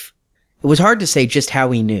life. It was hard to say just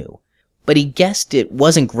how he knew, but he guessed it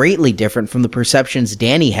wasn't greatly different from the perceptions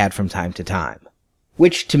Danny had from time to time.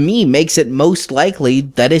 Which to me makes it most likely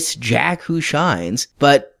that it's Jack who shines,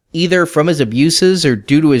 but either from his abuses or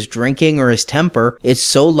due to his drinking or his temper, it's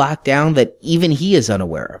so locked down that even he is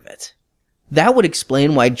unaware of it. That would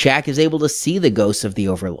explain why Jack is able to see the ghosts of the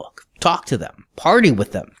Overlook, talk to them, party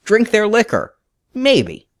with them, drink their liquor.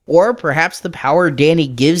 Maybe. Or perhaps the power Danny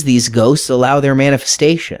gives these ghosts allow their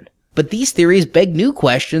manifestation. But these theories beg new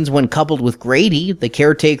questions when coupled with Grady, the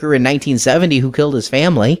caretaker in 1970 who killed his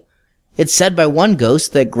family. It's said by one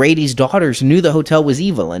ghost that Grady's daughters knew the hotel was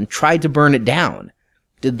evil and tried to burn it down.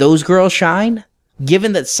 Did those girls shine?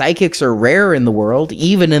 Given that psychics are rare in the world,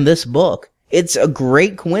 even in this book, it's a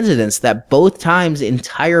great coincidence that both times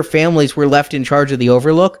entire families were left in charge of the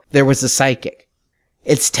Overlook, there was a psychic.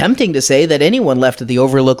 It's tempting to say that anyone left at the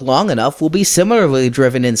Overlook long enough will be similarly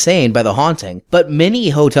driven insane by the haunting, but many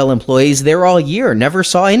hotel employees there all year never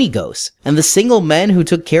saw any ghosts, and the single men who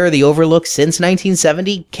took care of the Overlook since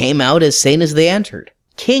 1970 came out as sane as they entered.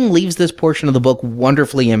 King leaves this portion of the book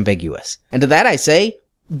wonderfully ambiguous, and to that I say,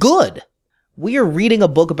 good! We are reading a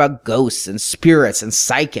book about ghosts and spirits and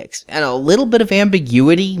psychics, and a little bit of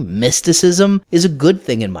ambiguity, mysticism, is a good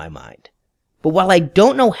thing in my mind. But while I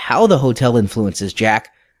don't know how the hotel influences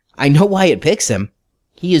Jack, I know why it picks him.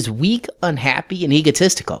 He is weak, unhappy, and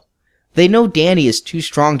egotistical. They know Danny is too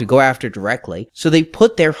strong to go after directly, so they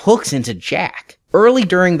put their hooks into Jack. Early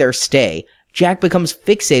during their stay, Jack becomes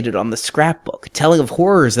fixated on the scrapbook, telling of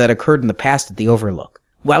horrors that occurred in the past at the Overlook.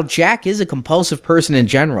 While Jack is a compulsive person in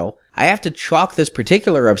general, I have to chalk this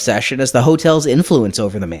particular obsession as the hotel's influence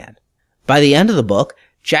over the man. By the end of the book,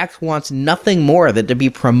 Jack wants nothing more than to be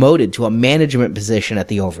promoted to a management position at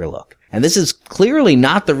the Overlook. And this is clearly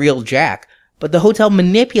not the real Jack, but the hotel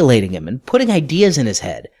manipulating him and putting ideas in his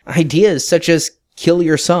head. Ideas such as, kill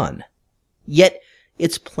your son. Yet,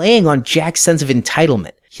 it's playing on Jack's sense of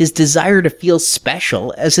entitlement, his desire to feel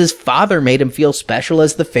special as his father made him feel special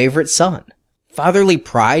as the favorite son. Fatherly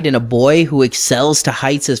pride in a boy who excels to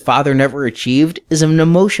heights his father never achieved is an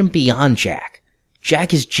emotion beyond Jack.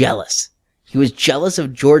 Jack is jealous. He was jealous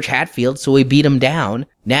of George Hatfield, so he beat him down.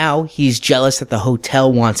 Now he's jealous that the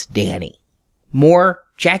hotel wants Danny. More,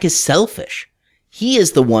 Jack is selfish. He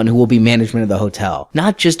is the one who will be management of the hotel,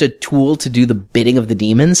 not just a tool to do the bidding of the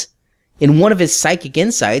demons. In one of his psychic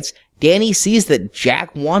insights, Danny sees that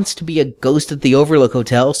Jack wants to be a ghost at the Overlook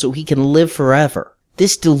Hotel so he can live forever.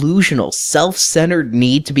 This delusional, self-centered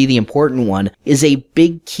need to be the important one is a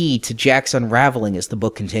big key to Jack's unraveling as the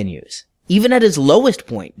book continues. Even at his lowest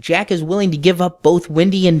point, Jack is willing to give up both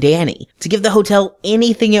Wendy and Danny, to give the hotel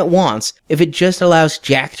anything it wants if it just allows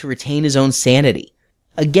Jack to retain his own sanity.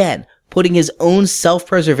 Again, putting his own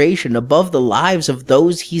self-preservation above the lives of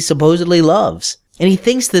those he supposedly loves. And he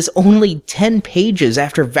thinks this only 10 pages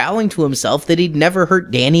after vowing to himself that he'd never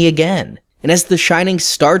hurt Danny again. And as The Shining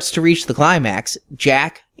starts to reach the climax,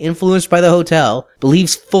 Jack, influenced by the hotel,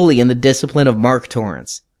 believes fully in the discipline of Mark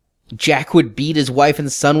Torrance. Jack would beat his wife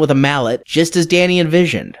and son with a mallet, just as Danny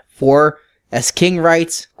envisioned, for, as King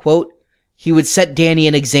writes, quote, he would set Danny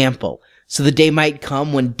an example, so the day might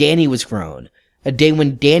come when Danny was grown, a day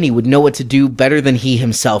when Danny would know what to do better than he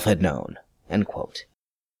himself had known, end quote.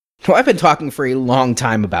 Now, I've been talking for a long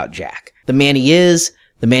time about Jack. The man he is,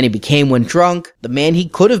 the man he became when drunk, the man he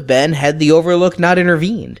could have been had the Overlook not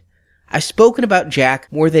intervened. I've spoken about Jack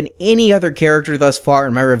more than any other character thus far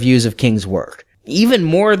in my reviews of King's work. Even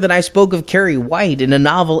more than I spoke of Carrie White in a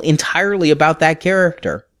novel entirely about that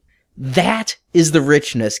character. That is the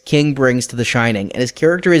richness King brings to The Shining and his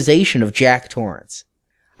characterization of Jack Torrance.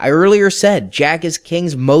 I earlier said Jack is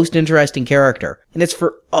King's most interesting character, and it's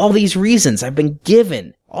for all these reasons I've been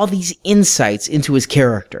given all these insights into his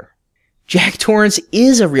character. Jack Torrance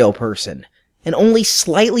is a real person, an only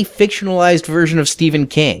slightly fictionalized version of Stephen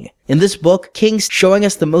King. In this book, King's showing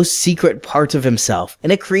us the most secret parts of himself,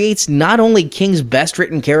 and it creates not only King's best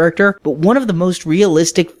written character, but one of the most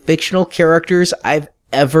realistic fictional characters I've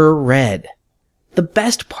ever read. The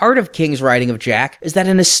best part of King's writing of Jack is that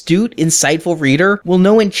an astute, insightful reader will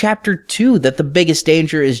know in Chapter 2 that the biggest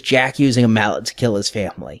danger is Jack using a mallet to kill his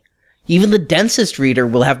family. Even the densest reader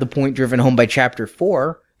will have the point driven home by Chapter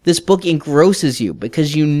 4. This book engrosses you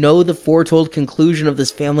because you know the foretold conclusion of this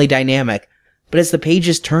family dynamic, but as the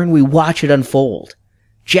pages turn, we watch it unfold.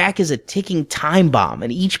 Jack is a ticking time bomb,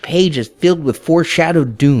 and each page is filled with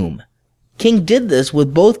foreshadowed doom. King did this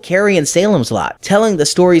with both Carrie and Salem's Lot, telling the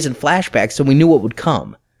stories in flashbacks so we knew what would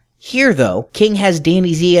come. Here, though, King has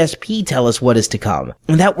Danny's ESP tell us what is to come,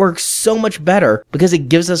 and that works so much better because it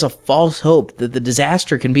gives us a false hope that the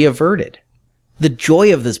disaster can be averted. The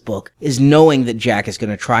joy of this book is knowing that Jack is going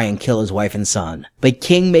to try and kill his wife and son, but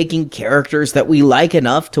King making characters that we like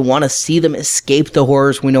enough to want to see them escape the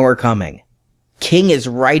horrors we know are coming. King is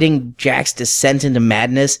writing Jack's descent into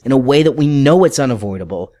madness in a way that we know it's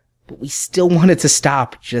unavoidable, but we still want it to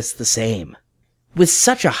stop just the same. With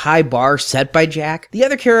such a high bar set by Jack, the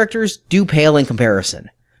other characters do pale in comparison.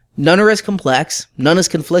 None are as complex, none as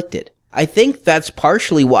conflicted. I think that's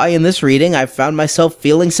partially why in this reading I've found myself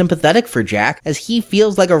feeling sympathetic for Jack, as he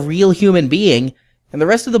feels like a real human being, and the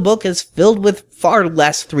rest of the book is filled with far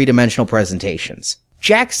less three-dimensional presentations.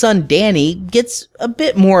 Jack's son Danny gets a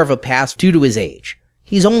bit more of a pass due to his age.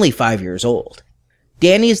 He's only 5 years old.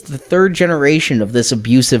 Danny is the third generation of this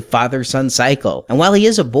abusive father-son cycle, and while he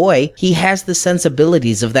is a boy, he has the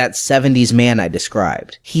sensibilities of that 70s man I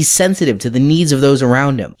described. He's sensitive to the needs of those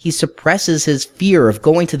around him. He suppresses his fear of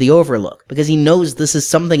going to the Overlook because he knows this is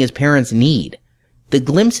something his parents need. The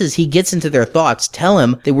glimpses he gets into their thoughts tell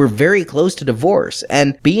him they were very close to divorce,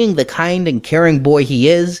 and being the kind and caring boy he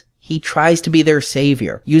is, he tries to be their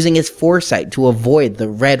savior, using his foresight to avoid the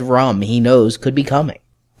red rum he knows could be coming.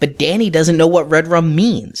 But Danny doesn't know what red rum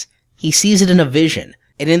means. He sees it in a vision,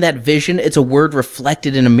 and in that vision, it's a word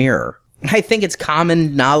reflected in a mirror. I think it's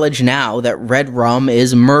common knowledge now that red rum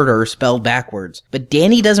is murder spelled backwards, but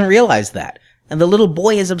Danny doesn't realize that, and the little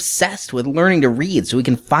boy is obsessed with learning to read so he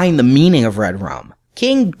can find the meaning of red rum.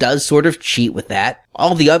 King does sort of cheat with that.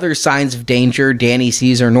 All the other signs of danger Danny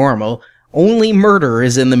sees are normal. Only murder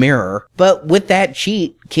is in the mirror. But with that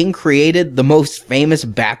cheat, King created the most famous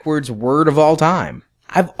backwards word of all time.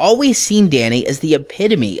 I've always seen Danny as the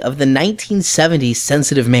epitome of the 1970s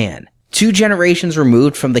sensitive man. 2 generations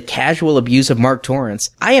removed from the casual abuse of Mark Torrance,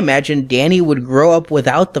 I imagined Danny would grow up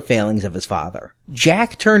without the failings of his father.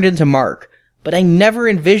 Jack turned into Mark, but I never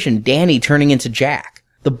envisioned Danny turning into Jack.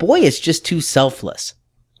 The boy is just too selfless.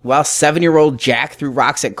 While 7-year-old Jack threw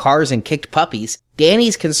rocks at cars and kicked puppies,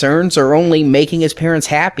 Danny's concerns are only making his parents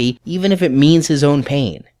happy, even if it means his own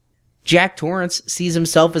pain. Jack Torrance sees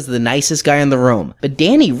himself as the nicest guy in the room, but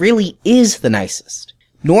Danny really is the nicest.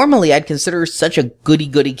 Normally, I'd consider such a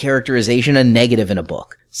goody-goody characterization a negative in a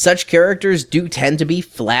book. Such characters do tend to be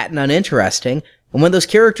flat and uninteresting, and when those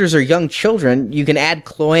characters are young children, you can add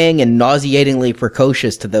cloying and nauseatingly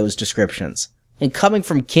precocious to those descriptions. And coming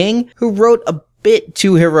from King, who wrote a bit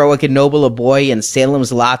too heroic and noble a boy in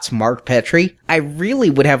Salem's Lot's Mark Petrie, I really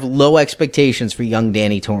would have low expectations for young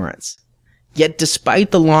Danny Torrance. Yet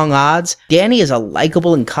despite the long odds, Danny is a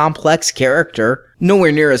likable and complex character,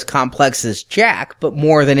 nowhere near as complex as Jack, but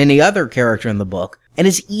more than any other character in the book, and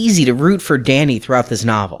it's easy to root for Danny throughout this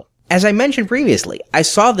novel. As I mentioned previously, I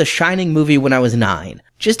saw the Shining movie when I was 9,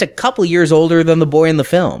 just a couple years older than the boy in the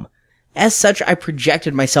film. As such, I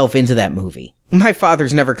projected myself into that movie. My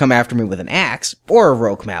father's never come after me with an axe, or a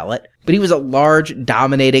roque mallet, but he was a large,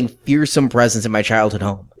 dominating, fearsome presence in my childhood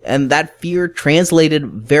home. And that fear translated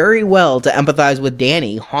very well to empathize with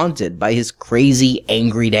Danny, haunted by his crazy,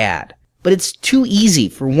 angry dad. But it's too easy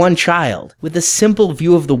for one child, with a simple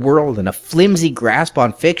view of the world and a flimsy grasp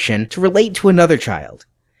on fiction, to relate to another child.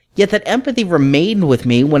 Yet that empathy remained with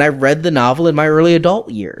me when I read the novel in my early adult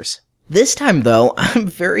years. This time, though, I'm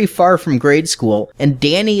very far from grade school, and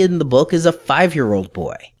Danny in the book is a 5-year-old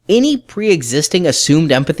boy. Any pre-existing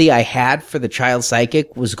assumed empathy I had for the child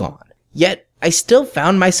psychic was gone. Yet, I still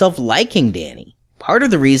found myself liking Danny. Part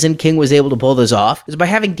of the reason King was able to pull this off is by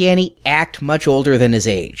having Danny act much older than his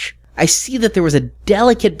age. I see that there was a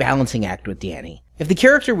delicate balancing act with Danny. If the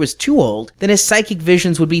character was too old, then his psychic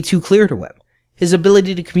visions would be too clear to him. His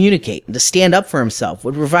ability to communicate and to stand up for himself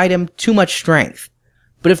would provide him too much strength.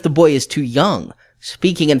 But if the boy is too young,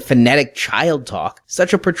 speaking in phonetic child talk,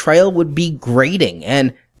 such a portrayal would be grating,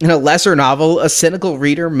 and in a lesser novel, a cynical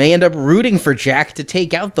reader may end up rooting for Jack to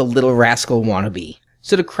take out the little rascal wannabe.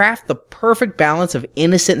 So to craft the perfect balance of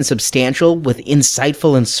innocent and substantial with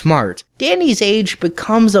insightful and smart, Danny's age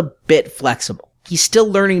becomes a bit flexible. He's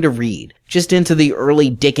still learning to read, just into the early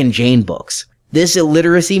Dick and Jane books. This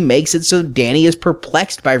illiteracy makes it so Danny is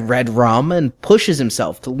perplexed by red rum and pushes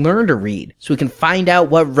himself to learn to read so he can find out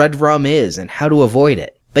what red rum is and how to avoid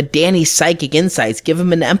it. But Danny's psychic insights give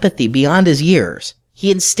him an empathy beyond his years. He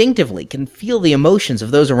instinctively can feel the emotions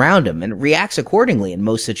of those around him and reacts accordingly in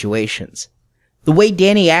most situations. The way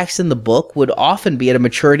Danny acts in the book would often be at a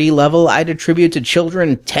maturity level I'd attribute to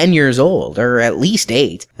children 10 years old, or at least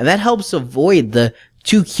 8, and that helps avoid the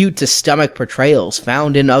too cute to stomach portrayals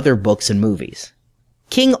found in other books and movies.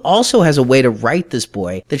 King also has a way to write this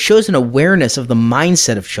boy that shows an awareness of the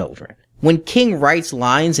mindset of children. When King writes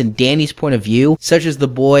lines in Danny's point of view, such as the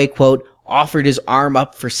boy, quote, offered his arm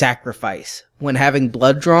up for sacrifice when having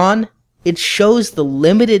blood drawn, it shows the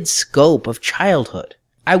limited scope of childhood.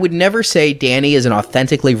 I would never say Danny is an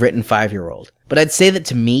authentically written 5-year-old, but I'd say that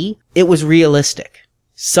to me, it was realistic.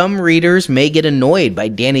 Some readers may get annoyed by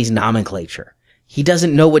Danny's nomenclature. He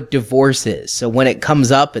doesn't know what divorce is, so when it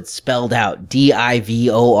comes up, it's spelled out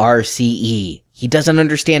DIVORCE. He doesn't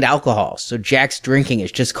understand alcohol, so Jack's drinking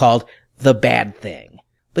is just called the bad thing.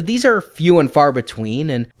 But these are few and far between,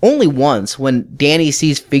 and only once, when Danny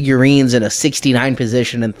sees figurines in a 69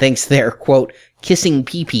 position and thinks they're, quote, kissing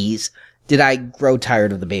pee-pees, did I grow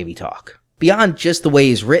tired of the baby talk. Beyond just the way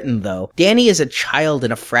he's written, though, Danny is a child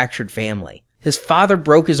in a fractured family. His father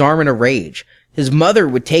broke his arm in a rage. His mother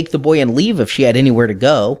would take the boy and leave if she had anywhere to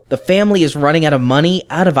go. The family is running out of money,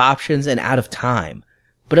 out of options, and out of time.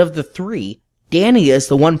 But of the three, Danny is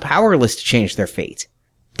the one powerless to change their fate.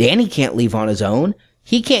 Danny can't leave on his own.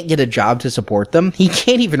 He can't get a job to support them. He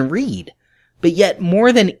can't even read. But yet,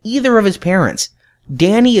 more than either of his parents,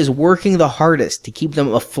 Danny is working the hardest to keep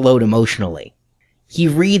them afloat emotionally. He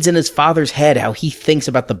reads in his father's head how he thinks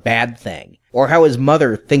about the bad thing, or how his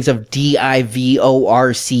mother thinks of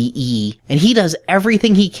DIVORCE, and he does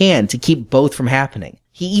everything he can to keep both from happening.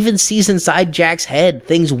 He even sees inside Jack's head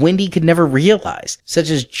things Wendy could never realize, such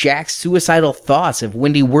as Jack's suicidal thoughts if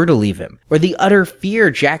Wendy were to leave him, or the utter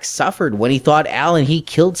fear Jack suffered when he thought Al and he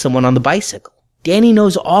killed someone on the bicycle. Danny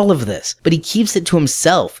knows all of this, but he keeps it to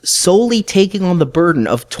himself, solely taking on the burden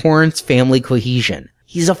of Torrance family cohesion.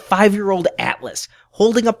 He's a 5-year-old Atlas,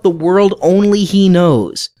 holding up the world only he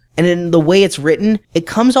knows. And in the way it's written, it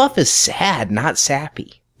comes off as sad, not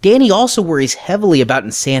sappy. Danny also worries heavily about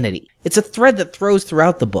insanity. It's a thread that throws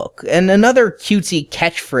throughout the book, and another cutesy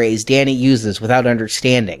catchphrase Danny uses without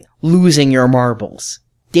understanding, losing your marbles.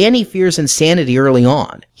 Danny fears insanity early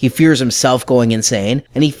on. He fears himself going insane,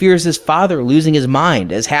 and he fears his father losing his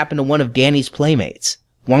mind, as happened to one of Danny's playmates.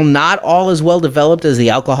 While not all as well developed as the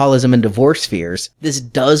alcoholism and divorce fears, this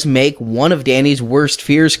does make one of Danny's worst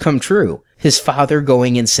fears come true, his father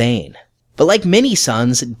going insane. But like many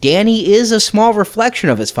sons, Danny is a small reflection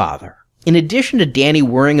of his father. In addition to Danny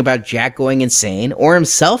worrying about Jack going insane, or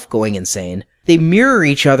himself going insane, they mirror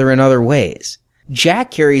each other in other ways.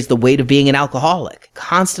 Jack carries the weight of being an alcoholic,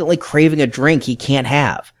 constantly craving a drink he can't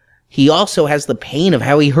have. He also has the pain of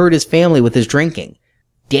how he hurt his family with his drinking.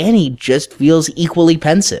 Danny just feels equally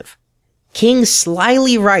pensive. King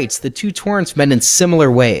slyly writes the two Torrance men in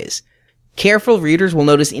similar ways. Careful readers will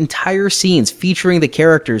notice entire scenes featuring the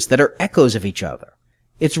characters that are echoes of each other.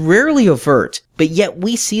 It's rarely overt, but yet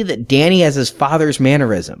we see that Danny has his father's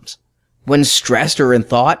mannerisms. When stressed or in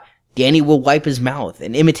thought, Danny will wipe his mouth,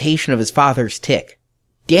 in imitation of his father's tic.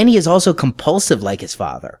 Danny is also compulsive like his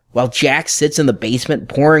father. While Jack sits in the basement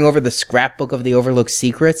poring over the scrapbook of the overlooked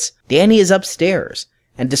secrets, Danny is upstairs.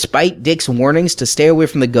 And despite Dick's warnings to stay away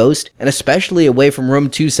from the ghost, and especially away from room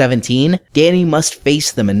 217, Danny must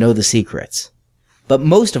face them and know the secrets. But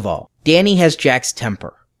most of all, Danny has Jack's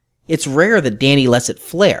temper. It's rare that Danny lets it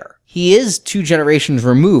flare. He is 2 generations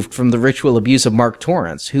removed from the ritual abuse of Mark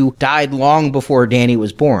Torrance, who died long before Danny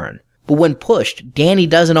was born. But when pushed, Danny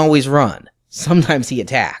doesn't always run. Sometimes he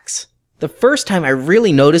attacks. The first time I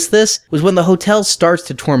really noticed this was when the hotel starts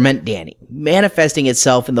to torment Danny, manifesting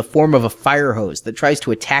itself in the form of a fire hose that tries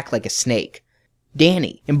to attack like a snake.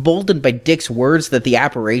 Danny, emboldened by Dick's words that the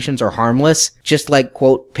apparitions are harmless, just like,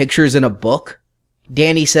 quote, pictures in a book,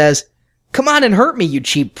 Danny says, "Come on and hurt me, you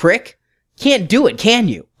cheap prick. Can't do it, can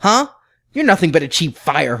you? Huh? You're nothing but a cheap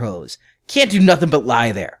fire hose. Can't do nothing but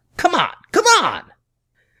lie there. Come on, come on!"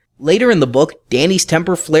 Later in the book, Danny's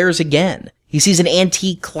temper flares again. He sees an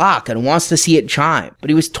antique clock and wants to see it chime, but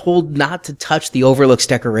he was told not to touch the Overlook's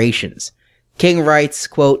decorations. King writes,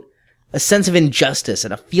 quote, "A sense of injustice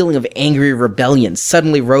and a feeling of angry rebellion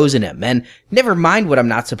suddenly rose in him, and never mind what I'm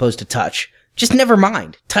not supposed to touch. Just never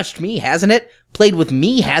mind. Touched me, hasn't it? Played with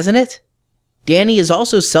me, hasn't it?" Danny is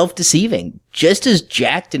also self-deceiving. Just as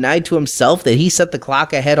Jack denied to himself that he set the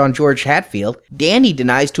clock ahead on George Hatfield, Danny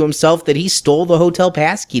denies to himself that he stole the hotel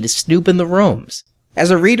passkey to snoop in the rooms.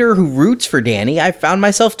 As a reader who roots for Danny, I found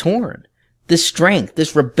myself torn. This strength,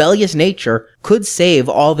 this rebellious nature, could save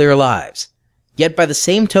all their lives. Yet by the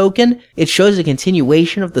same token, it shows a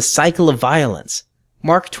continuation of the cycle of violence.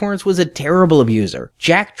 Mark Torrance was a terrible abuser.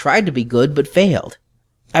 Jack tried to be good but failed.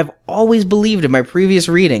 I've always believed in my previous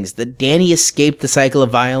readings that Danny escaped the cycle of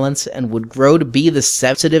violence and would grow to be the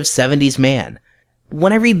sensitive 70s man.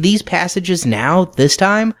 When I read these passages now, this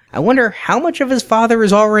time, I wonder how much of his father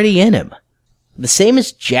is already in him. The same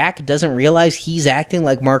as Jack doesn't realize he's acting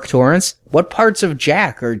like Mark Torrance, what parts of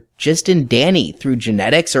Jack are just in Danny through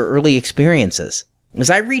genetics or early experiences? As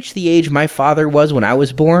I reach the age my father was when I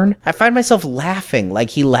was born, I find myself laughing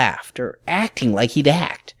like he laughed, or acting like he'd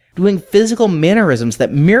act, doing physical mannerisms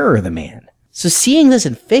that mirror the man. So seeing this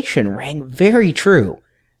in fiction rang very true.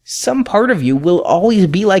 Some part of you will always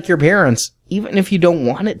be like your parents, even if you don't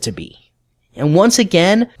want it to be. And once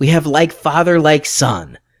again, we have like father, like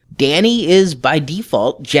son. Danny is, by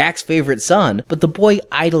default, Jack's favorite son, but the boy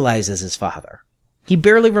idolizes his father. He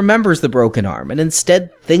barely remembers the broken arm, and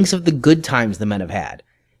instead thinks of the good times the men have had.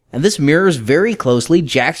 And this mirrors very closely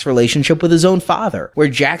Jack's relationship with his own father, where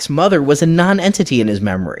Jack's mother was a non-entity in his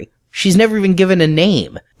memory. She's never even given a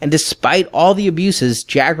name, and despite all the abuses,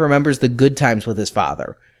 Jack remembers the good times with his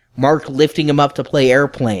father. Mark lifting him up to play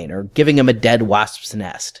airplane, or giving him a dead wasp's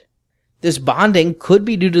nest. This bonding could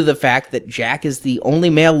be due to the fact that Jack is the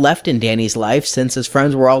only male left in Danny's life since his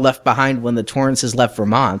friends were all left behind when the Torrances left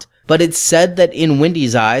Vermont, but it's said that in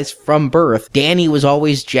Wendy's eyes, from birth, Danny was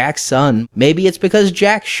always Jack's son. Maybe it's because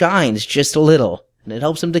Jack shines just a little, and it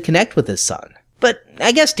helps him to connect with his son. But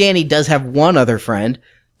I guess Danny does have one other friend,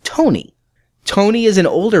 Tony. Tony is an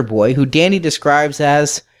older boy who Danny describes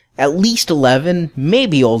as at least 11,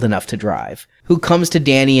 maybe old enough to drive, who comes to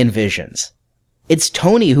Danny in visions. It's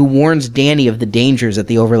Tony who warns Danny of the dangers at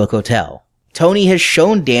the Overlook Hotel. Tony has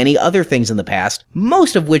shown Danny other things in the past,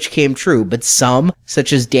 most of which came true, but some,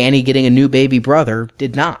 such as Danny getting a new baby brother,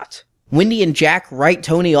 did not. Wendy and Jack write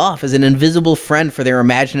Tony off as an invisible friend for their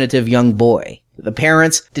imaginative young boy, the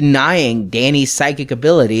parents denying Danny's psychic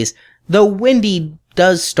abilities, though Wendy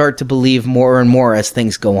does start to believe more and more as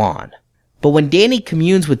things go on. But when Danny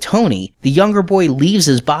communes with Tony, the younger boy leaves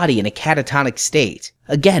his body in a catatonic state.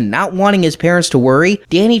 Again, not wanting his parents to worry,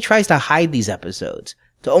 Danny tries to hide these episodes,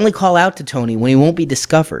 to only call out to Tony when he won't be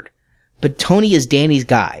discovered. But Tony is Danny's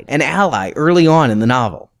guide, an ally early on in the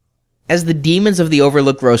novel. As the demons of the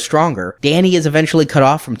Overlook grow stronger, Danny is eventually cut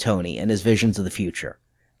off from Tony and his visions of the future.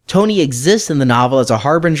 Tony exists in the novel as a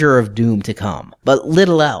harbinger of doom to come, but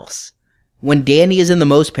little else. When Danny is in the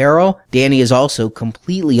most peril, Danny is also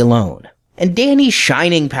completely alone. And Danny's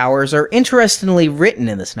shining powers are interestingly written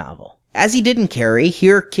in this novel. As he did in Carrie,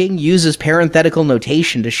 here King uses parenthetical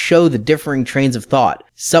notation to show the differing trains of thought,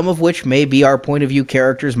 some of which may be our point of view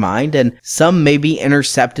character's mind, and some may be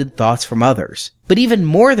intercepted thoughts from others. But even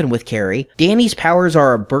more than with Carrie, Danny's powers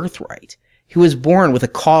are a birthright. He was born with a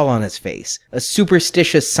caul on his face, a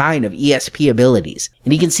superstitious sign of ESP abilities,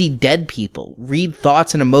 and he can see dead people, read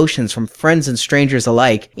thoughts and emotions from friends and strangers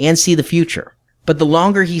alike, and see the future. But the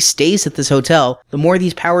longer he stays at this hotel, the more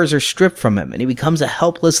these powers are stripped from him, and he becomes a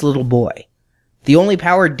helpless little boy. The only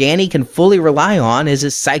power Danny can fully rely on is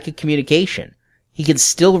his psychic communication. He can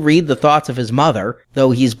still read the thoughts of his mother, though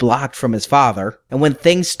he's blocked from his father, and when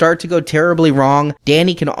things start to go terribly wrong,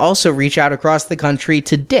 Danny can also reach out across the country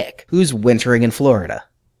to Dick, who's wintering in Florida.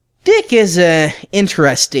 Dick is an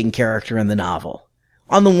interesting character in the novel.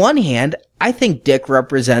 On the one hand, I think Dick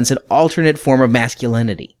represents an alternate form of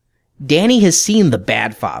masculinity. Danny has seen the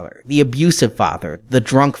bad father, the abusive father, the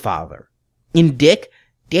drunk father. In Dick,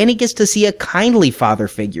 Danny gets to see a kindly father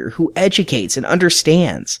figure who educates and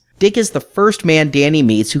understands. Dick is the first man Danny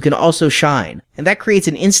meets who can also shine, and that creates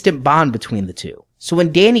an instant bond between the two. So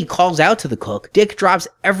when Danny calls out to the cook, Dick drops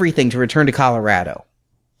everything to return to Colorado.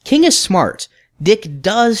 King is smart. Dick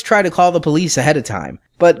does try to call the police ahead of time,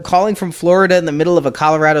 but calling from Florida in the middle of a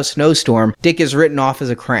Colorado snowstorm, Dick is written off as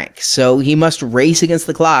a crank, so he must race against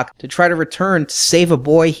the clock to try to return to save a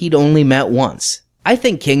boy he'd only met once. I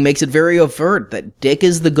think King makes it very overt that Dick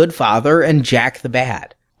is the good father and Jack the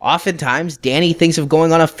bad. Oftentimes, Danny thinks of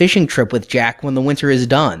going on a fishing trip with Jack when the winter is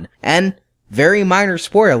done, and, very minor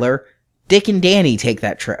spoiler, Dick and Danny take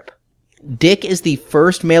that trip. Dick is the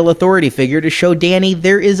first male authority figure to show Danny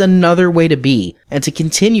there is another way to be, and to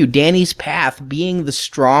continue Danny's path being the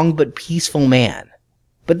strong but peaceful man.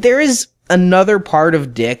 But there is another part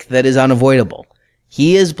of Dick that is unavoidable.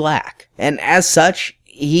 He is black, and as such,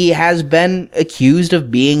 he has been accused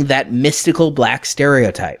of being that mystical black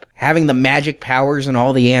stereotype, having the magic powers and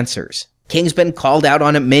all the answers. King's been called out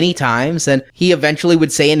on it many times, and he eventually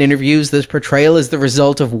would say in interviews this portrayal is the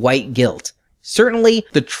result of white guilt. Certainly,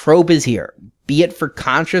 the trope is here, be it for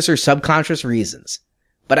conscious or subconscious reasons.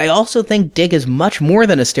 But I also think Dick is much more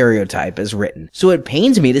than a stereotype as written, so it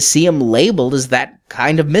pains me to see him labeled as that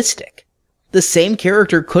kind of mystic. The same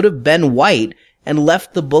character could have been white and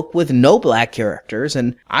left the book with no black characters,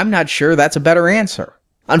 and I'm not sure that's a better answer.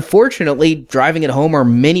 Unfortunately, driving it home are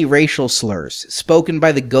many racial slurs, spoken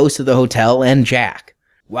by the ghost of the hotel and Jack.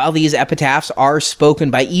 While these epitaphs are spoken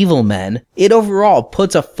by evil men, it overall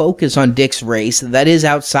puts a focus on Dick's race that is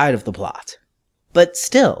outside of the plot. But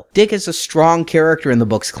still, Dick is a strong character in the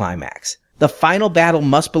book's climax. The final battle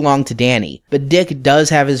must belong to Dany, but Dick does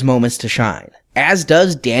have his moments to shine. As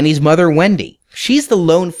does Dany's mother, Wendy. She's the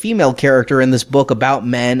lone female character in this book about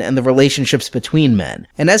men and the relationships between men,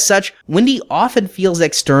 and as such, Wendy often feels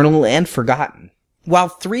external and forgotten. While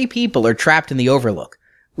 3 people are trapped in the Overlook,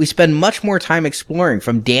 we spend much more time exploring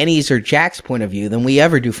from Dany's or Jack's point of view than we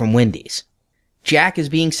ever do from Wendy's. Jack is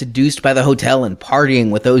being seduced by the hotel and partying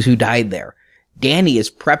with those who died there. Dany is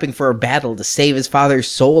prepping for a battle to save his father's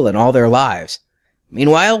soul and all their lives.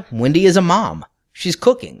 Meanwhile, Wendy is a mom. She's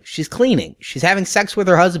cooking, she's cleaning, she's having sex with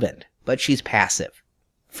her husband, but she's passive.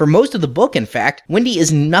 For most of the book, in fact, Wendy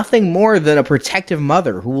is nothing more than a protective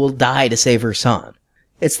mother who will die to save her son.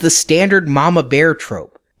 It's the standard mama bear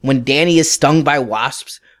trope. When Dany is stung by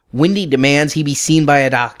wasps, Wendy demands he be seen by a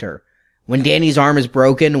doctor. When Dany's arm is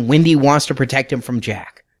broken, Wendy wants to protect him from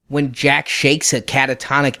Jack. When Jack shakes a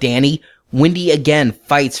catatonic Dany, Wendy again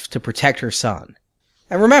fights to protect her son.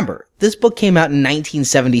 And remember, this book came out in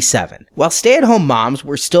 1977. While stay-at-home moms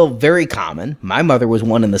were still very common, my mother was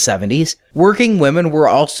one in the 70s, working women were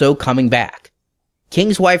also coming back.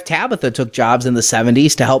 King's wife Tabitha took jobs in the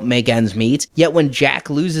 70s to help make ends meet, yet when Jack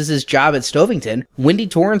loses his job at Stovington, Wendy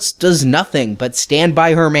Torrance does nothing but stand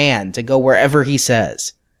by her man to go wherever he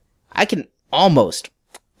says. I can almost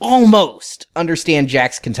understand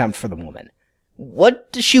Jack's contempt for the woman.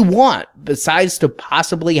 What does she want, besides to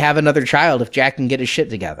possibly have another child if Jack can get his shit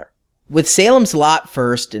together? With Salem's Lot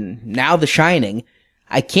first, and now The Shining,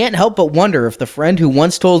 I can't help but wonder if the friend who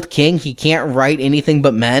once told King he can't write anything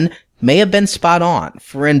but men may have been spot on,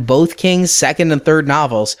 for in both King's second and third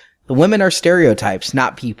novels, the women are stereotypes,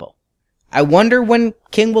 not people. I wonder when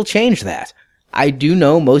King will change that. I do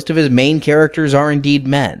know most of his main characters are indeed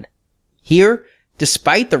men. Here,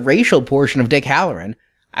 despite the racial portion of Dick Halloran,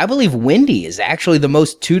 I believe Wendy is actually the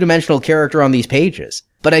most two-dimensional character on these pages.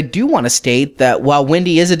 But I do want to state that while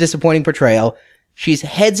Wendy is a disappointing portrayal, she's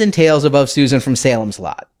heads and tails above Susan from Salem's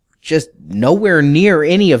Lot. Just nowhere near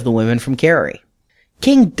any of the women from Carrie.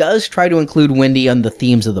 King does try to include Wendy on the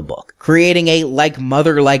themes of the book, creating a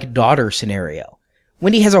like-mother-like-daughter scenario.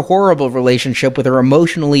 Wendy has a horrible relationship with her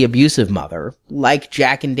emotionally abusive mother. Like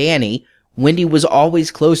Jack and Dany, Wendy was always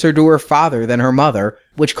closer to her father than her mother,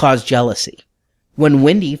 which caused jealousy. When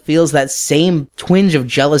Wendy feels that same twinge of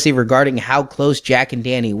jealousy regarding how close Jack and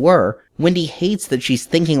Dany were, Wendy hates that she's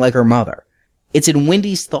thinking like her mother. It's in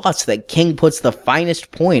Wendy's thoughts that King puts the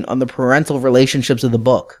finest point on the parental relationships of the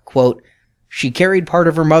book. Quote, "She carried part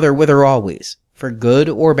of her mother with her always, for good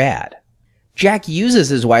or bad." Jack uses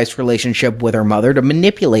his wife's relationship with her mother to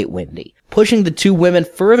manipulate Wendy, pushing the 2 women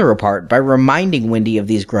further apart by reminding Wendy of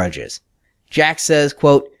these grudges. Jack says,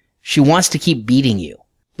 quote, "She wants to keep beating you.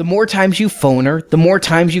 The more times you phone her, the more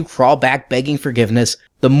times you crawl back begging forgiveness,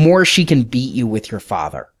 the more she can beat you with your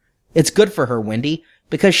father. It's good for her, Wendy,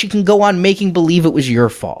 because she can go on making believe it was your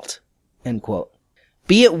fault." End quote.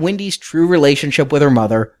 Be it Wendy's true relationship with her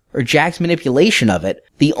mother, or Jack's manipulation of it,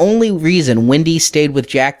 the only reason Wendy stayed with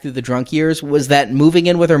Jack through the drunk years was that moving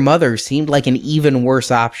in with her mother seemed like an even worse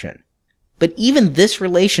option. But even this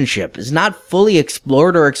relationship is not fully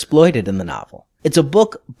explored or exploited in the novel. It's a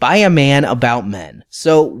book by a man about men,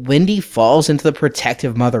 so Wendy falls into the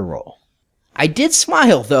protective mother role. I did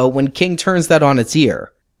smile, though, when King turns that on its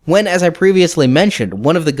ear. When, as I previously mentioned,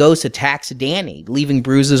 one of the ghosts attacks Dany, leaving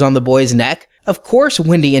bruises on the boy's neck, of course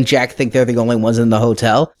Wendy and Jack think they're the only ones in the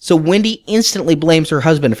hotel, so Wendy instantly blames her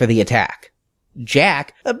husband for the attack.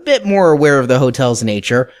 Jack, a bit more aware of the hotel's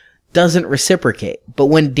nature, doesn't reciprocate, but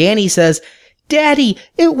when Dany says, "Daddy,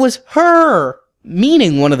 it was her,"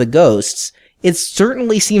 meaning one of the ghosts, it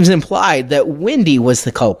certainly seems implied that Wendy was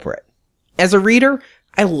the culprit. As a reader,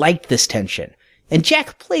 I liked this tension, and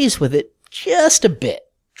Jack plays with it just a bit,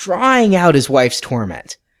 drawing out his wife's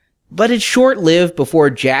torment. But it's short-lived before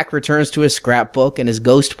Jack returns to his scrapbook and his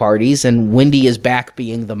ghost parties, and Wendy is back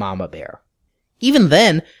being the mama bear. Even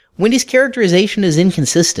then, Wendy's characterization is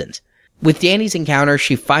inconsistent. With Danny's encounter,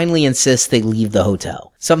 she finally insists they leave the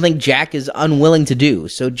hotel, something Jack is unwilling to do,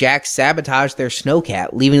 so Jack sabotages their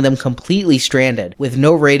snowcat, leaving them completely stranded, with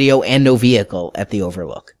no radio and no vehicle at the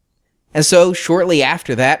Overlook. And so, shortly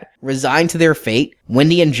after that, resigned to their fate,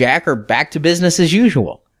 Wendy and Jack are back to business as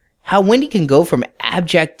usual. How Wendy can go from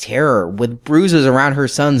abject terror with bruises around her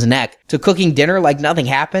son's neck to cooking dinner like nothing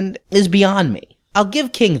happened is beyond me. I'll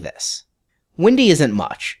give King this. Wendy isn't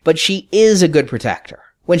much, but she is a good protector.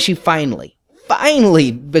 When she finally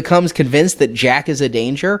becomes convinced that Jack is a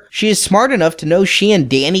danger, she is smart enough to know she and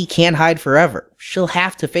Danny can't hide forever. She'll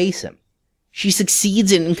have to face him. She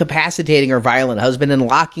succeeds in incapacitating her violent husband and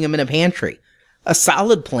locking him in a pantry. A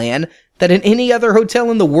solid plan that in any other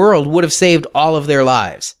hotel in the world would have saved all of their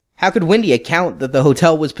lives. How could Wendy account that the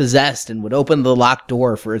hotel was possessed and would open the locked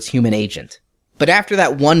door for its human agent? But after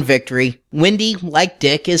that one victory, Wendy, like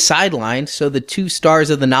Dick, is sidelined so the two stars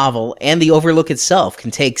of the novel and the Overlook itself can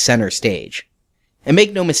take center stage. And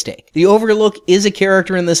make no mistake, the Overlook is a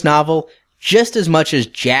character in this novel just as much as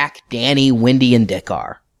Jack, Danny, Wendy, and Dick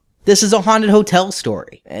are. This is a haunted hotel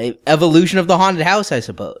story, an evolution of the haunted house, I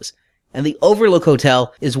suppose. And the Overlook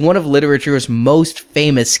Hotel is one of literature's most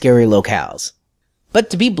famous scary locales. But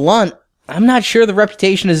to be blunt, I'm not sure the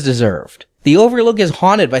reputation is deserved. The Overlook is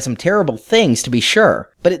haunted by some terrible things, to be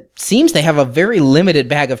sure, but it seems they have a very limited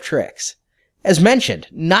bag of tricks. As mentioned,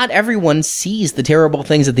 not everyone sees the terrible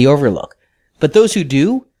things at the Overlook, but those who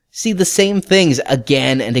do see the same things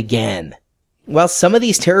again and again. While some of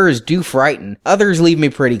these terrors do frighten, others leave me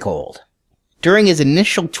pretty cold. During his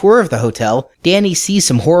initial tour of the hotel, Danny sees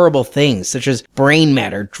some horrible things, such as brain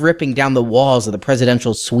matter dripping down the walls of the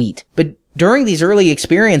presidential suite. But during these early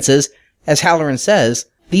experiences, as Halloran says,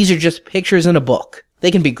 these are just pictures in a book. They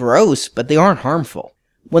can be gross, but they aren't harmful.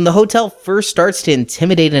 When the hotel first starts to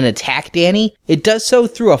intimidate and attack Danny, it does so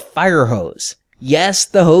through a fire hose. Yes,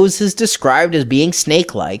 the hose is described as being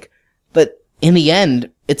snake-like, but in the end,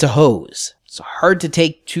 it's a hose. It's hard to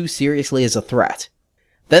take too seriously as a threat.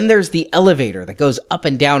 Then there's the elevator that goes up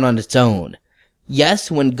and down on its own. Yes,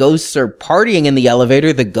 when ghosts are partying in the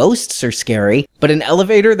elevator, the ghosts are scary, but an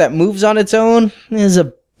elevator that moves on its own is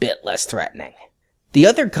a bit less threatening. The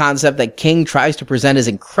other concept that King tries to present is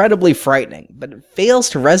incredibly frightening, but it fails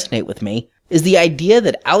to resonate with me, is the idea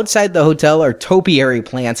that outside the hotel are topiary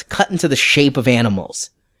plants cut into the shape of animals.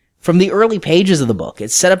 From the early pages of the book,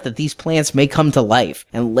 it's set up that these plants may come to life,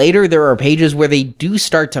 and later there are pages where they do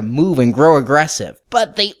start to move and grow aggressive,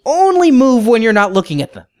 but they only move when you're not looking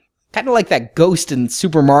at them. Kind of like that ghost in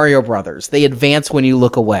Super Mario Bros. They advance when you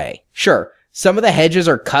look away. Sure, some of the hedges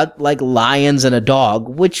are cut like lions and a dog,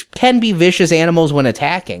 which can be vicious animals when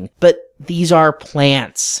attacking, but these are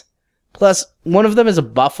plants. Plus, one of them is a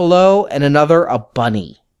buffalo and another a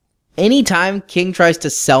bunny. Anytime King tries to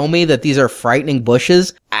sell me that these are frightening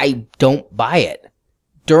bushes, I don't buy it.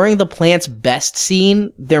 During the plant's best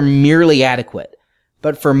scene, they're merely adequate.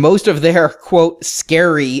 But for most of their, quote,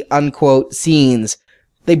 scary, unquote, scenes,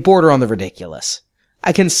 they border on the ridiculous.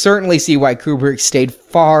 I can certainly see why Kubrick stayed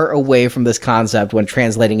far away from this concept when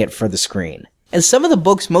translating it for the screen. And some of the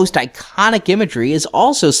book's most iconic imagery is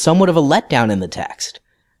also somewhat of a letdown in the text.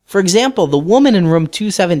 For example, the woman in room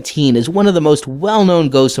 217 is one of the most well-known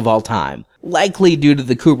ghosts of all time, likely due to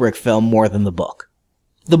the Kubrick film more than the book.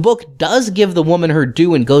 The book does give the woman her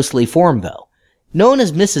due in ghostly form, though. Known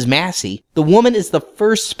as Mrs. Massey, the woman is the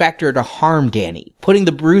first specter to harm Danny, putting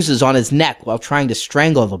the bruises on his neck while trying to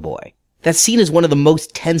strangle the boy. That scene is one of the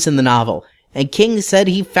most tense in the novel, and King said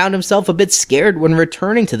he found himself a bit scared when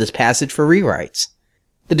returning to this passage for rewrites.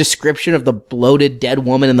 The description of the bloated dead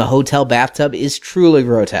woman in the hotel bathtub is truly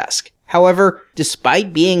grotesque. However,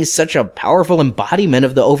 despite being such a powerful embodiment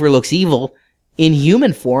of the Overlook's evil, in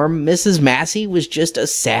human form, Mrs. Massey was just a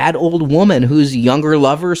sad old woman whose younger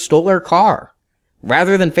lover stole her car.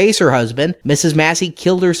 Rather than face her husband, Mrs. Massey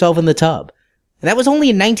killed herself in the tub. And that was only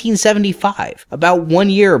in 1975, about 1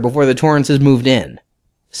 year before the Torrances moved in.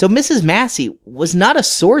 So Mrs. Massey was not a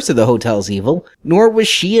source of the hotel's evil, nor was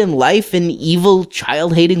she in life an evil,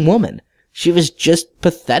 child-hating woman. She was just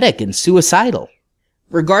pathetic and suicidal.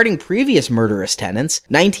 Regarding previous murderous tenants,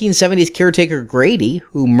 1970s caretaker Grady,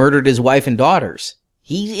 who murdered his wife and daughters.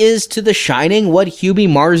 He is to The Shining what Hubie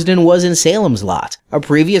Marsden was in Salem's Lot, a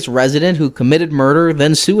previous resident who committed murder,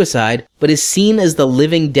 then suicide, but is seen as the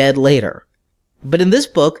living dead later. But in this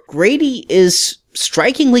book, Grady is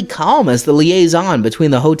strikingly calm as the liaison between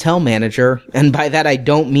the hotel manager, and by that I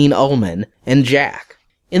don't mean Ullman, and Jack.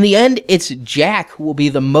 In the end, it's Jack who will be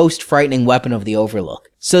the most frightening weapon of the Overlook,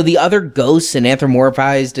 so the other ghosts and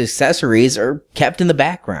anthropomorphized accessories are kept in the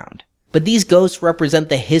background. But these ghosts represent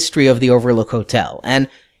the history of the Overlook Hotel, and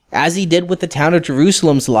As he did with the town of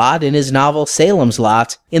Jerusalem's Lot in his novel Salem's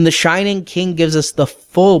Lot, in The Shining, King gives us the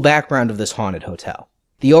full background of this haunted hotel.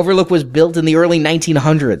 The Overlook was built in the early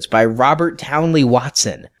 1900s by Robert Townley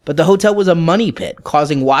Watson, but the hotel was a money pit,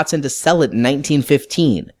 causing Watson to sell it in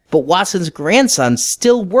 1915. But Watson's grandson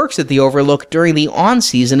still works at the Overlook during the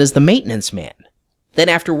on-season as the maintenance man. Then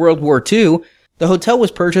after World War II, the hotel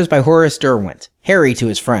was purchased by Horace Derwent, Harry to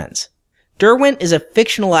his friends. Derwent is a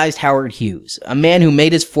fictionalized Howard Hughes, a man who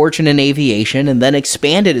made his fortune in aviation and then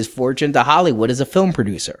expanded his fortune to Hollywood as a film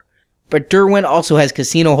producer. But Derwent also has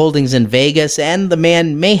casino holdings in Vegas, and the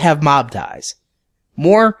man may have mob ties.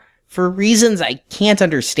 More, for reasons I can't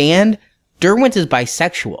understand, Derwent is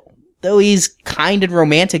bisexual, though he's kind and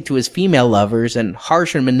romantic to his female lovers and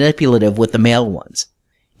harsh and manipulative with the male ones.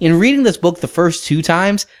 In reading this book the first 2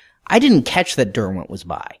 times, I didn't catch that Derwent was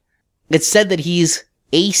bi. It's said that he's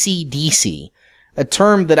AC/DC, a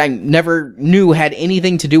term that I never knew had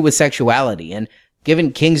anything to do with sexuality, and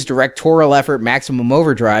given King's directorial effort Maximum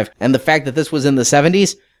Overdrive and the fact that this was in the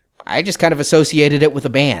 70s, I just kind of associated it with a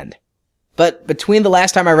band. But between the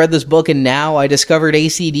last time I read this book and now, I discovered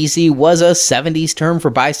AC/DC was a 70s term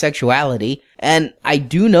for bisexuality, and I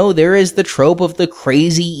do know there is the trope of the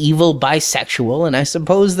crazy, evil bisexual, and I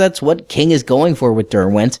suppose that's what King is going for with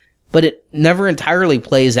Derwent, but it never entirely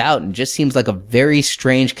plays out and just seems like a very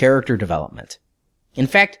strange character development. In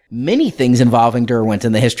fact, many things involving Derwent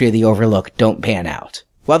in the history of the Overlook don't pan out.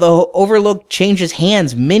 While the Overlook changes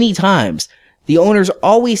hands many times, the owners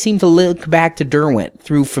always seem to look back to Derwent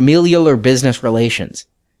through familial or business relations.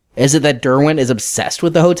 Is it that Derwent is obsessed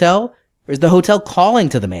with the hotel, or is the hotel calling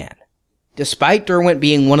to the man? Despite Derwent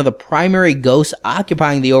being one of the primary ghosts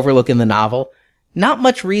occupying the Overlook in the novel, not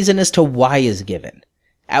much reason as to why is given.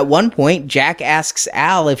 At one point, Jack asks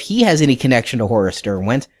Al if he has any connection to Horace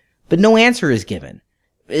Derwent, but no answer is given.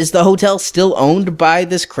 Is the hotel still owned by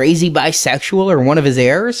this crazy bisexual or one of his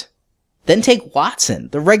heirs? Then take Watson,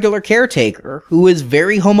 the regular caretaker, who is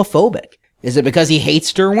very homophobic. Is it because he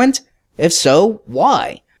hates Derwent? If so,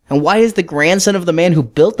 why? And why is the grandson of the man who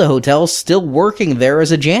built the hotel still working there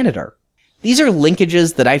as a janitor? These are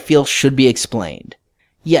linkages that I feel should be explained.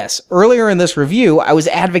 Yes, earlier in this review, I was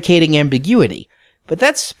advocating ambiguity, but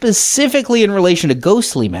that's specifically in relation to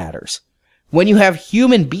ghostly matters. When you have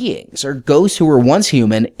human beings, or ghosts who were once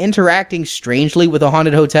human, interacting strangely with a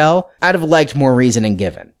haunted hotel, I'd have liked more reasoning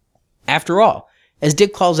given. After all, as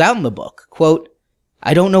Dick calls out in the book, quote,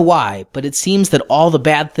 "I don't know why, but it seems that all the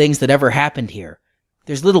bad things that ever happened here,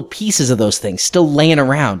 there's little pieces of those things still laying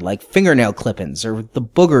around, like fingernail clippings or the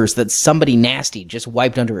boogers that somebody nasty just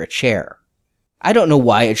wiped under a chair. I don't know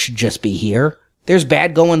why it should just be here. There's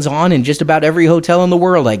bad goings on in just about every hotel in the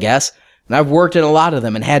world, I guess, and I've worked in a lot of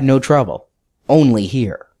them and had no trouble. Only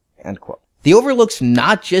here." End quote. The Overlook's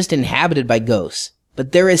not just inhabited by ghosts,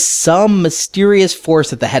 but there is some mysterious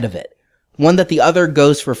force at the head of it, one that the other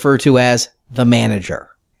ghosts refer to as the manager.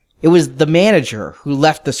 It was the manager who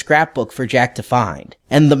left the scrapbook for Jack to find,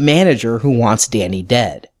 and the manager who wants Danny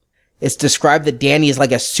dead. It's described that Danny is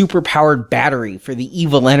like a super-powered battery for the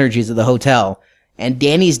evil energies of the hotel, and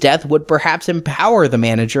Danny's death would perhaps empower the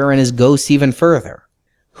manager and his ghosts even further.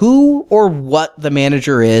 Who or what the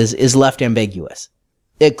manager is left ambiguous.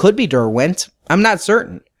 It could be Derwent, I'm not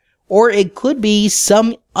certain. Or it could be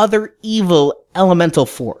some other evil elemental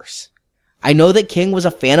force. I know that King was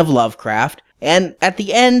a fan of Lovecraft, and at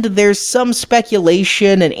the end there's some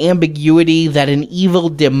speculation and ambiguity that an evil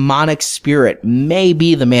demonic spirit may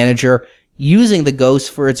be the manager using the ghost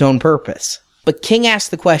for its own purpose. But King asks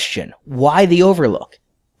the question, why the Overlook?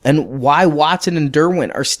 And why Watson and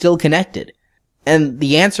Derwent are still connected? And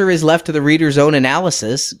the answer is left to the reader's own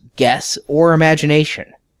analysis, guess, or imagination.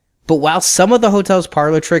 But while some of the hotel's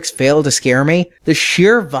parlor tricks fail to scare me, the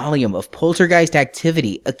sheer volume of poltergeist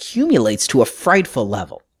activity accumulates to a frightful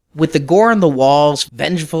level. With the gore on the walls,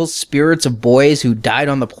 vengeful spirits of boys who died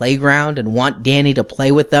on the playground and want Danny to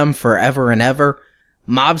play with them forever and ever,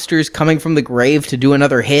 mobsters coming from the grave to do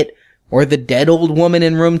another hit, or the dead old woman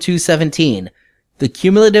in room 217, the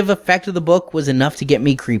cumulative effect of the book was enough to get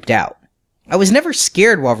me creeped out. I was never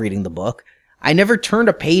scared while reading the book. I never turned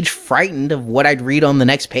a page frightened of what I'd read on the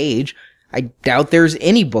next page. I doubt there's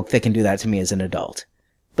any book that can do that to me as an adult.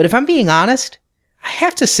 But if I'm being honest, I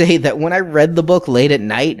have to say that when I read the book late at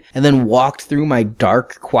night and then walked through my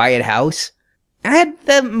dark, quiet house, I had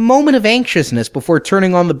that moment of anxiousness before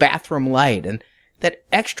turning on the bathroom light and that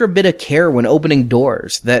extra bit of care when opening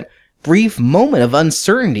doors, that brief moment of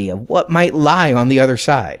uncertainty of what might lie on the other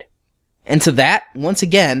side. And to that, once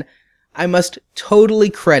again, I must totally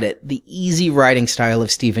credit the easy writing style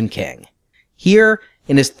of Stephen King. Here,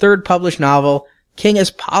 in his third published novel, King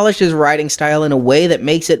has polished his writing style in a way that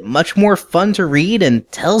makes it much more fun to read and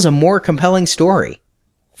tells a more compelling story.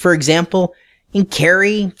 For example, in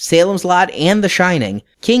Carrie, Salem's Lot, and The Shining,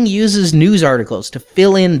 King uses news articles to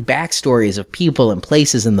fill in backstories of people and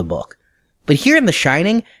places in the book. But here in The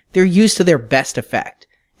Shining, they're used to their best effect,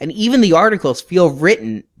 and even the articles feel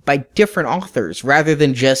written by different authors rather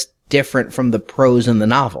than just different from the prose in the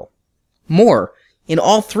novel. More, in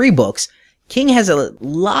all three books, King has a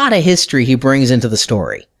lot of history he brings into the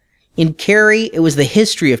story. In Carrie, it was the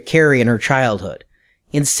history of Carrie and her childhood.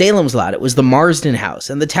 In Salem's Lot, it was the Marsden house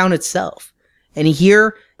and the town itself. And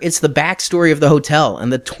here, it's the backstory of the hotel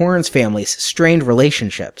and the Torrance family's strained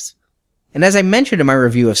relationships. And as I mentioned in my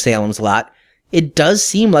review of Salem's Lot, it does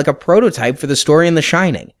seem like a prototype for the story in The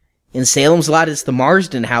Shining. In Salem's Lot, it's the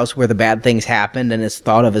Marsden house where the bad things happened and is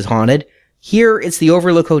thought of as haunted. Here, it's the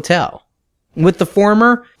Overlook Hotel. With the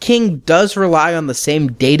former, King does rely on the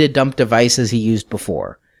same data dump devices he used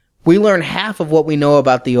before. We learn half of what we know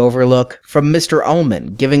about the Overlook from Mr.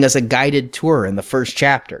 Ullman giving us a guided tour in the first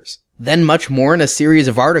chapters. Then much more in a series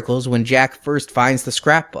of articles when Jack first finds the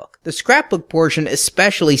scrapbook. The scrapbook portion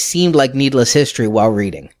especially seemed like needless history while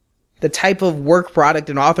reading. The type of work product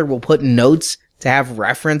an author will put in notes to have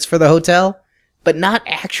reference for the hotel, but not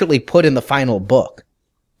actually put in the final book.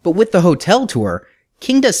 But with the hotel tour,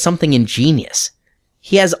 King does something ingenious.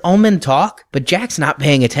 He has Ullman talk, but Jack's not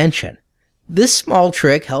paying attention. This small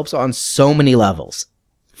trick helps on so many levels.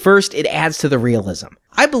 First, it adds to the realism.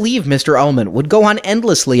 I believe Mr. Ullman would go on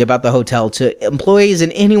endlessly about the hotel to employees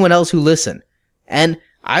and anyone else who listen, and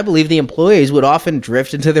I believe the employees would often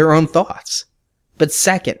drift into their own thoughts. But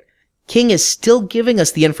second, King is still giving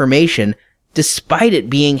us the information despite it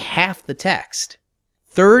being half the text.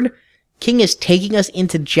 Third, King is taking us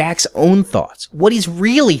into Jack's own thoughts, what he's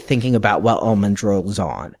really thinking about while Ullman drones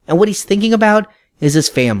on. And what he's thinking about is his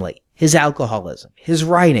family, his alcoholism, his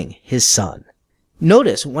writing, his son.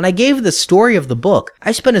 Notice, when I gave the story of the book,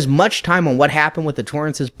 I spent as much time on what happened with the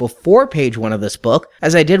Torrances before page 1 of this book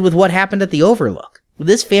as I did with what happened at the Overlook.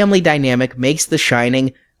 This family dynamic makes The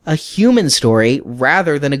Shining a human story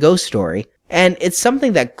rather than a ghost story, and it's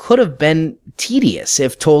something that could have been tedious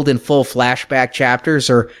if told in full flashback chapters,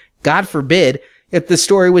 or God forbid, if the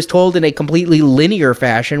story was told in a completely linear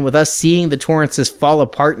fashion with us seeing the Torrances fall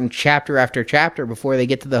apart in chapter after chapter before they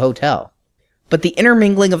get to the hotel. But the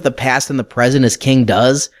intermingling of the past and the present as King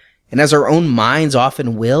does, and as our own minds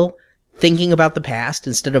often will, thinking about the past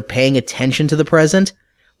instead of paying attention to the present,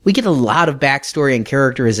 we get a lot of backstory and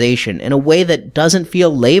characterization in a way that doesn't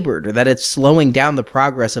feel labored or that it's slowing down the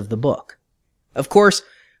progress of the book. Of course,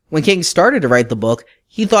 when King started to write the book,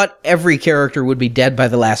 he thought every character would be dead by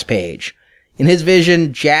the last page. In his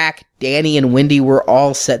vision, Jack, Danny, and Wendy were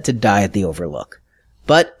all set to die at the Overlook.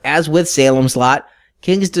 But, as with Salem's Lot,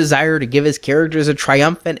 King's desire to give his characters a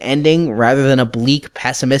triumphant ending rather than a bleak,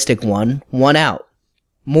 pessimistic one won out.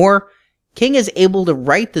 More, King is able to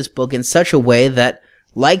write this book in such a way that,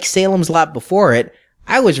 like Salem's Lot before it,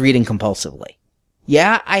 I was reading compulsively.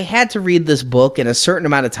 Yeah, I had to read this book in a certain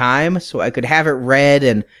amount of time so I could have it read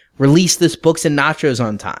and release this Books and Nachos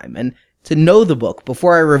on time, and to know the book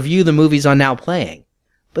before I review the movies on Now Playing.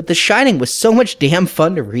 But The Shining was so much damn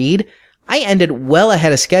fun to read, I ended well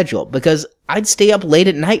ahead of schedule because I'd stay up late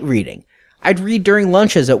at night reading. I'd read during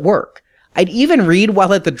lunches at work. I'd even read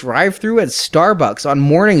while at the drive-thru at Starbucks on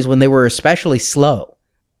mornings when they were especially slow.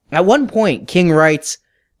 At one point, King writes,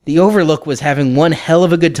 "The Overlook was having one hell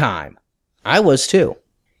of a good time." I was too.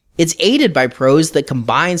 It's aided by prose that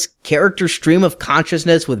combines character stream of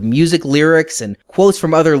consciousness with music lyrics and quotes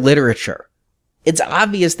from other literature. It's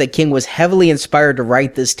obvious that King was heavily inspired to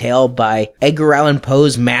write this tale by Edgar Allan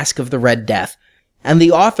Poe's Masque of the Red Death, and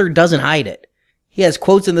the author doesn't hide it. He has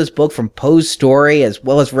quotes in this book from Poe's story, as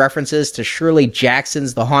well as references to Shirley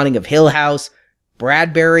Jackson's The Haunting of Hill House,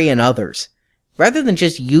 Bradbury, and others. Rather than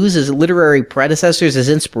just use his literary predecessors as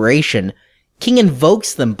inspiration, King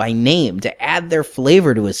invokes them by name to add their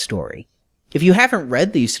flavor to his story. If you haven't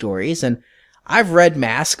read these stories, and I've read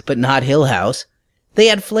Masque but not Hill House, they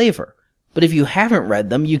add flavor. But if you haven't read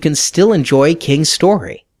them, you can still enjoy King's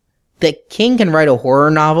story. That King can write a horror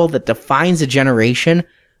novel that defines a generation,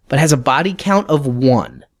 but has a body count of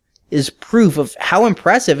 1, is proof of how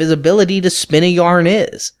impressive his ability to spin a yarn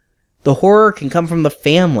is. The horror can come from the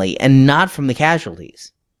family and not from the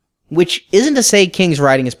casualties. Which isn't to say King's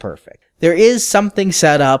writing is perfect. There is something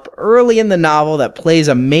set up early in the novel that plays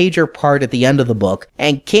a major part at the end of the book,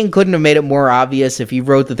 and King couldn't have made it more obvious if he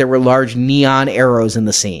wrote that there were large neon arrows in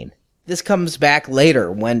the scene. This comes back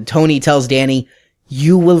later when Tony tells Danny,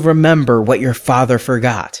 "You will remember what your father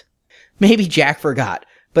forgot." Maybe Jack forgot,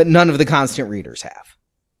 but none of the constant readers have.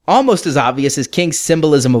 almost as obvious as King's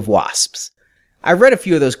symbolism of wasps. I read a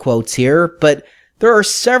few of those quotes here, but there are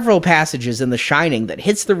several passages in The Shining that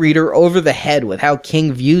hits the reader over the head with how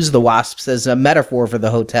King views the wasps as a metaphor for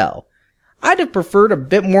the hotel. I'd have preferred a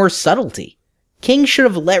bit more subtlety. King should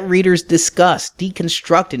have let readers discuss,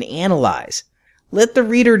 deconstruct, and analyze. Let the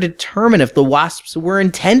reader determine if the wasps were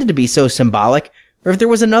intended to be so symbolic, or if there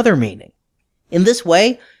was another meaning. In this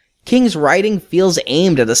way, King's writing feels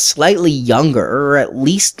aimed at a slightly younger, or at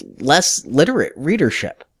least less literate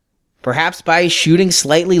readership. Perhaps by shooting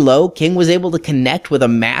slightly low, King was able to connect with a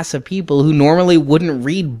mass of people who normally wouldn't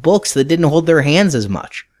read books that didn't hold their hands as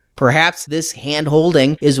much. Perhaps this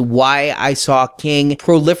hand-holding is why I saw King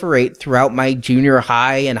proliferate throughout my junior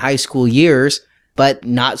high and high school years, but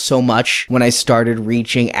not so much when I started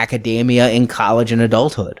reaching academia in college and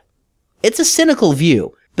adulthood. It's a cynical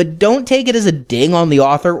view, but don't take it as a ding on the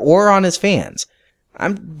author or on his fans.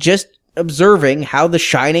 I'm just observing how The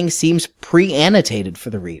Shining seems pre-annotated for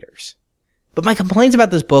the readers. But my complaints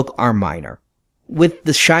about this book are minor. With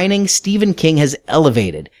The Shining, Stephen King has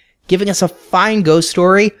elevated, giving us a fine ghost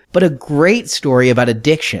story, but a great story about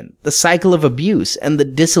addiction, the cycle of abuse, and the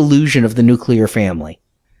disillusion of the nuclear family.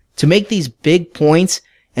 To make these big points,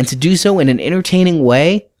 and to do so in an entertaining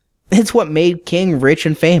way, it's what made King rich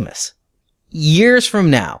and famous. Years from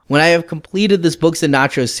now, when I have completed this Books and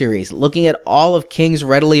Nachos series, looking at all of King's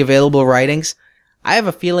readily available writings, I have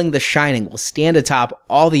a feeling The Shining will stand atop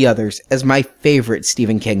all the others as my favorite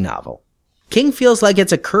Stephen King novel. King feels like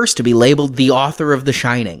it's a curse to be labeled the author of The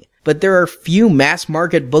Shining, but there are few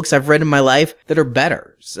mass-market books I've read in my life that are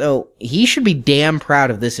better, so he should be damn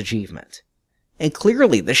proud of this achievement. And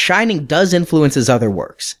clearly, The Shining does influence his other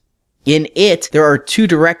works. In it, there are two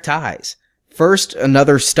direct ties. First,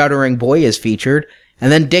 another stuttering boy is featured,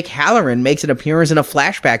 and then Dick Hallorann makes an appearance in a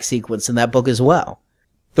flashback sequence in that book as well.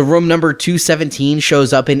 The room number 217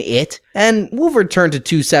 shows up in it, and we'll return to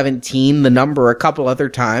 217, the number, a couple other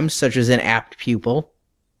times, such as in Apt Pupil.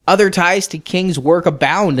 Other ties to King's work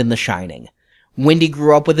abound in The Shining. Wendy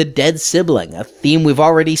grew up with a dead sibling, a theme we've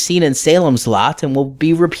already seen in Salem's Lot and will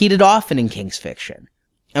be repeated often in King's fiction.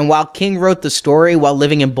 And while King wrote the story while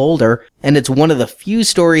living in Boulder, and it's one of the few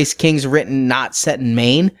stories King's written not set in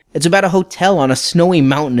Maine, it's about a hotel on a snowy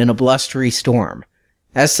mountain in a blustery storm.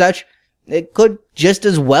 As such, it could just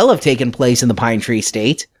as well have taken place in the Pine Tree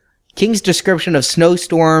State. King's description of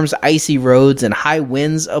snowstorms, icy roads, and high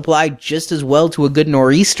winds apply just as well to a good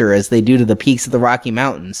nor'easter as they do to the peaks of the Rocky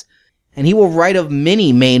Mountains, and he will write of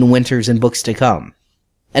many Maine winters in books to come.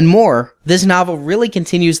 And more, this novel really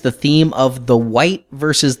continues the theme of the white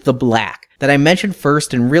versus the black that I mentioned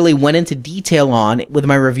first and really went into detail on with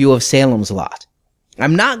my review of Salem's Lot.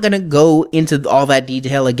 I'm not going to go into all that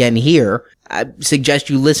detail again here. I suggest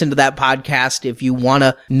you listen to that podcast if you want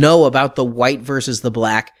to know about the white versus the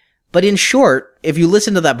black. But in short, if you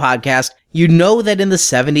listen to that podcast, you know that in the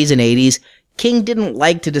 70s and 80s, King didn't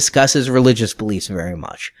like to discuss his religious beliefs very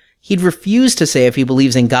much. He'd refuse to say if he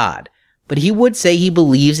believes in God. But he would say he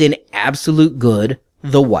believes in absolute good,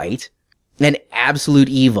 the white, and absolute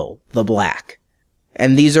evil, the black.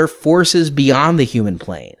 And these are forces beyond the human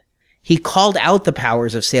plane. He called out the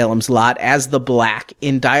powers of Salem's Lot as the black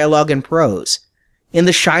in dialogue and prose. In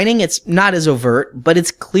The Shining, it's not as overt, but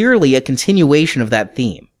it's clearly a continuation of that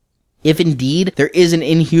theme. If indeed there is an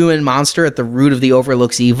inhuman monster at the root of the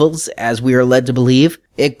Overlook's evils, as we are led to believe,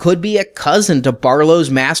 it could be a cousin to Barlow's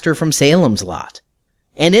master from Salem's Lot.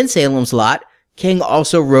 And in Salem's Lot, King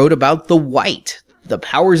also wrote about the white, the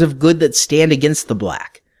powers of good that stand against the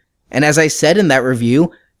black. And as I said in that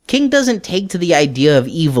review, King doesn't take to the idea of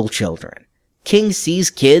evil children. King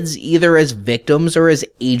sees kids either as victims or as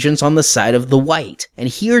agents on the side of the white, and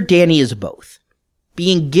here Danny is both.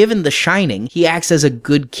 Being given The Shining, he acts as a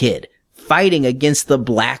good kid, fighting against the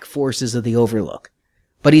black forces of the Overlook.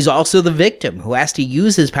 But he's also the victim who has to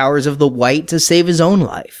use his powers of the white to save his own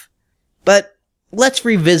life. But let's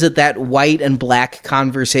revisit that white and black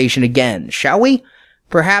conversation again, shall we?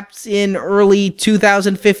 Perhaps in early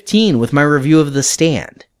 2015 with my review of The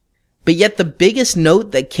Stand. But yet the biggest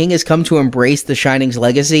note that King has come to embrace The Shining's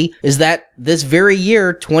legacy is that this very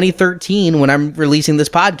year, 2013, when I'm releasing this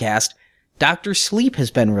podcast, Dr. Sleep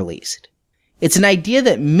has been released. It's an idea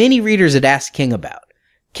that many readers had asked King about.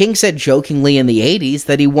 King said jokingly in the 80s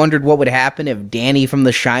that he wondered what would happen if Danny from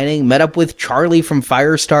The Shining met up with Charlie from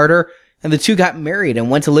Firestarter and the two got married and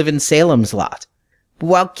went to live in Salem's Lot. But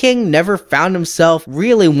while King never found himself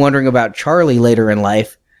really wondering about Charlie later in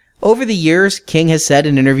life, over the years, King has said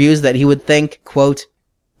in interviews that he would think, quote,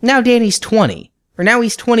 "Now Danny's 20, or now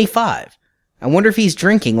he's 25. I wonder if he's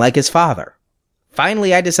drinking like his father.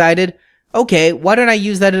 Finally, I decided Okay, why don't I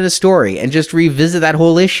use that in a story and just revisit that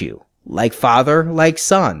whole issue? Like father, like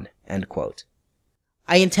son, end quote.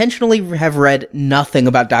 I intentionally have read nothing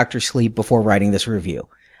about Dr. Sleep before writing this review.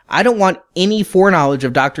 I don't want any foreknowledge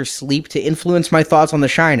of Dr. Sleep to influence my thoughts on The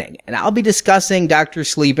Shining, and I'll be discussing Dr.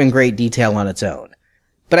 Sleep in great detail on its own.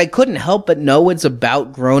 But I couldn't help but know it's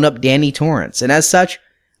about grown-up Danny Torrance, and as such,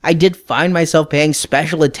 I did find myself paying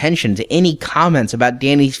special attention to any comments about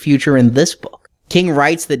Danny's future in this book. King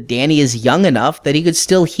writes that Danny is young enough that he could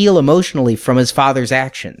still heal emotionally from his father's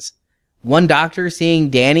actions. One doctor seeing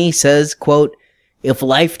Danny says, quote, "If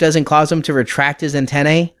life doesn't cause him to retract his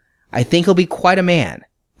antennae, I think he'll be quite a man,"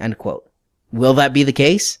 end quote. Will that be the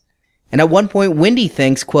case? And at one point, Wendy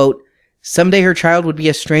thinks, quote, "Someday her child would be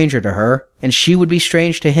a stranger to her, and she would be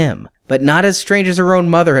strange to him, but not as strange as her own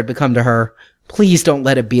mother had become to her. Please don't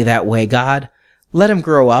let it be that way, God. Let him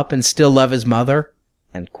grow up and still love his mother,"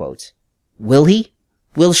 end quote. Will he?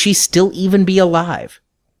 Will she still even be alive?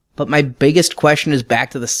 But my biggest question is back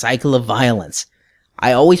to the cycle of violence.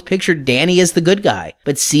 I always pictured Danny as the good guy,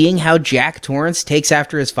 but seeing how Jack Torrance takes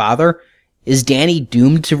after his father, is Danny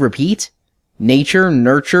doomed to repeat? Nature,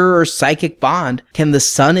 nurture, or psychic bond, can the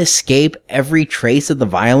son escape every trace of the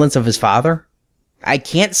violence of his father? I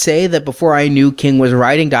can't say that before I knew King was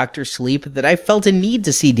writing Dr. Sleep that I felt a need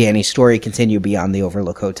to see Danny's story continue beyond the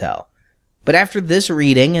Overlook Hotel. But after this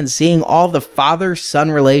reading and seeing all the father-son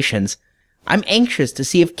relations, I'm anxious to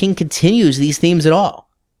see if King continues these themes at all.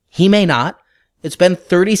 He may not. It's been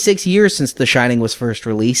 36 years since The Shining was first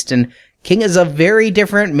released, and King is a very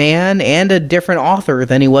different man and a different author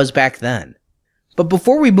than he was back then. But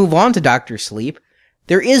before we move on to Dr. Sleep,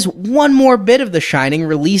 there is one more bit of The Shining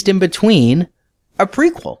released in between, a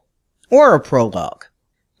prequel, or a prologue.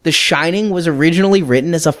 The Shining was originally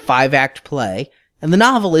written as a 5-act play, and the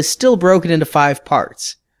novel is still broken into 5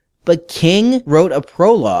 parts. But King wrote a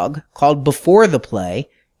prologue called Before the Play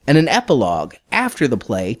and an epilogue after the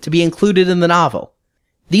play to be included in the novel.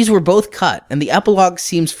 These were both cut, and the epilogue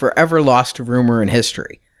seems forever lost to rumor and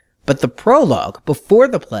history. But the prologue, Before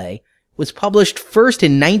the Play, was published first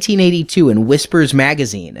in 1982 in Whispers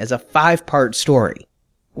magazine as a 5-part story.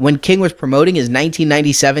 When King was promoting his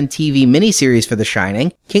 1997 TV miniseries for The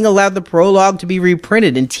Shining, King allowed the prologue to be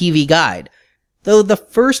reprinted in TV Guide, though the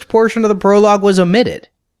first portion of the prologue was omitted.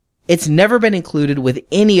 It's never been included with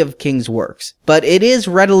any of King's works, but it is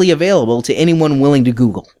readily available to anyone willing to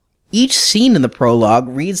Google. Each scene in the prologue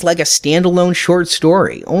reads like a standalone short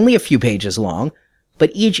story, only a few pages long,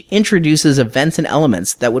 but each introduces events and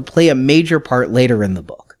elements that would play a major part later in the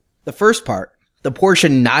book. The first part, the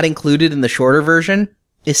portion not included in the shorter version,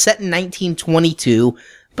 is set in 1922,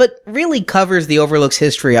 but really covers the Overlook's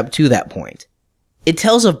history up to that point. It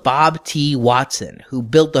tells of Bob T. Watson, who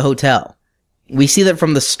built the hotel. We see that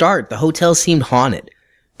from the start, the hotel seemed haunted.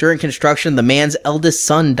 During construction, the man's eldest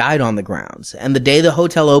son died on the grounds, and the day the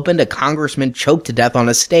hotel opened, a congressman choked to death on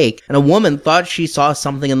a stake, and a woman thought she saw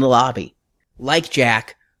something in the lobby. Like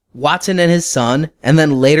Jack, Watson and his son, and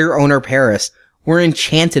then later owner Paris, were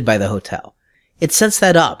enchanted by the hotel. It sets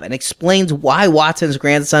that up and explains why Watson's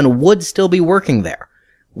grandson would still be working there.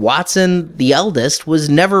 Watson, the eldest, was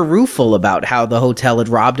never rueful about how the hotel had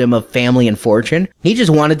robbed him of family and fortune. He just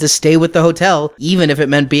wanted to stay with the hotel, even if it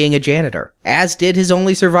meant being a janitor, as did his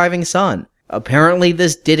only surviving son. Apparently,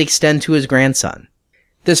 this did extend to his grandson.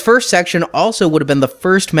 This first section also would have been the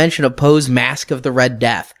first mention of Poe's Mask of the Red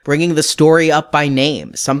Death, bringing the story up by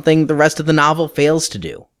name, something the rest of the novel fails to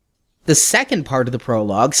do. The second part of the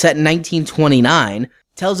prologue, set in 1929,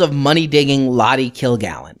 tells of money-digging Lottie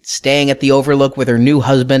Kilgallen, staying at the Overlook with her new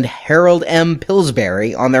husband, Harold M.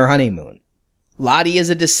 Pillsbury, on their honeymoon. Lottie is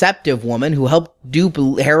a deceptive woman who helped dupe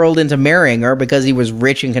Harold into marrying her because he was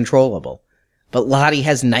rich and controllable. But Lottie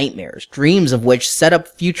has nightmares, dreams of which set up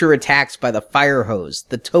future attacks by the fire hose,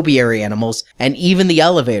 the topiary animals, and even the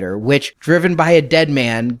elevator, which, driven by a dead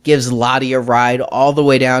man, gives Lottie a ride all the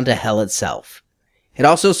way down to hell itself. It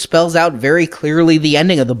also spells out very clearly the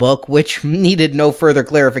ending of the book, which needed no further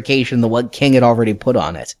clarification than what King had already put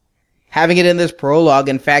on it. Having it in this prologue,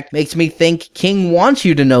 in fact, makes me think King wants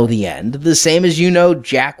you to know the end, the same as you know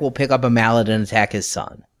Jack will pick up a mallet and attack his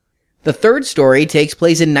son. The third story takes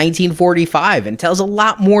place in 1945 and tells a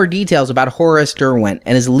lot more details about Horace Derwent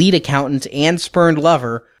and his lead accountant and spurned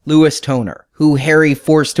lover, Louis Toner, who Harry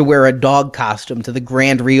forced to wear a dog costume to the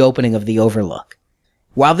grand reopening of the Overlook.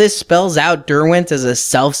 While this spells out Derwent as a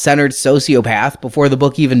self-centered sociopath before the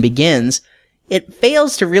book even begins, it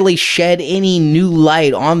fails to really shed any new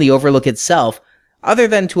light on the Overlook itself, other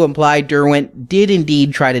than to imply Derwent did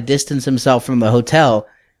indeed try to distance himself from the hotel,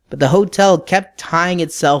 but the hotel kept tying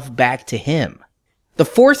itself back to him. The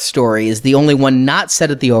fourth story is the only one not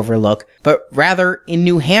set at the Overlook, but rather in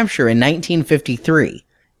New Hampshire in 1953.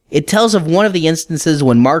 It tells of one of the instances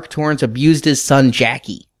when Mark Torrance abused his son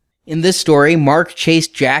Jackie. In this story, Mark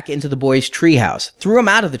chased Jack into the boy's treehouse, threw him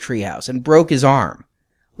out of the treehouse, and broke his arm.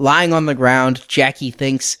 Lying on the ground, Jackie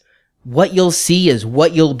thinks, "What you'll see is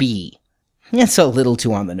what you'll be." It's a little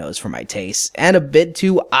too on the nose for my taste, and a bit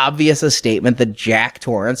too obvious a statement that Jack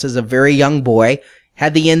Torrance, as a very young boy,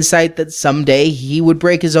 had the insight that someday he would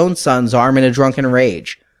break his own son's arm in a drunken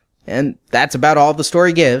rage. And that's about all the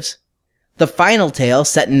story gives. The final tale,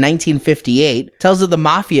 set in 1958, tells of the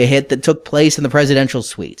mafia hit that took place in the presidential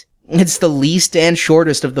suite. It's the least and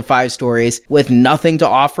shortest of the 5 stories, with nothing to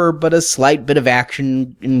offer but a slight bit of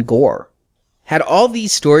action and gore. Had all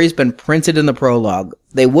these stories been printed in the prologue,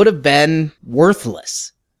 they would have been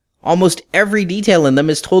worthless. Almost every detail in them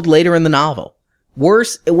is told later in the novel.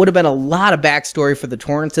 Worse, it would have been a lot of backstory for the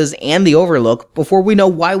Torrances and the Overlook before we know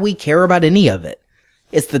why we care about any of it.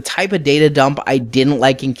 It's the type of data dump I didn't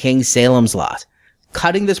like in King's Salem's Lot.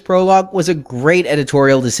 Cutting this prologue was a great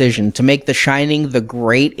editorial decision to make The Shining the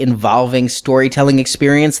great, involving storytelling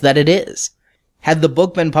experience that it is. Had the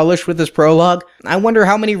book been published with this prologue, I wonder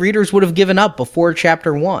how many readers would have given up before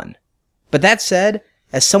Chapter 1. But that said,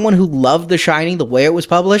 as someone who loved The Shining the way it was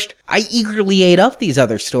published, I eagerly ate up these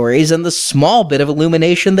other stories and the small bit of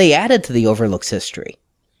illumination they added to the Overlook's history.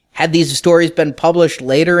 Had these stories been published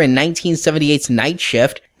later in 1978's Night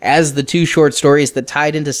Shift, as the 2 short stories that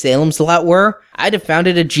tied into Salem's Lot were, I'd have found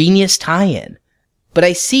it a genius tie-in. But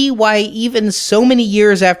I see why even so many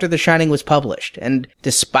years after The Shining was published, and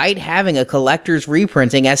despite having a collector's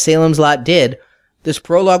reprinting as Salem's Lot did, this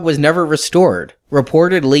prologue was never restored,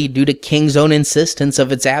 reportedly due to King's own insistence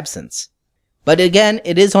of its absence. But again,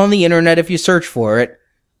 it is on the internet if you search for it,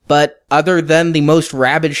 but other than the most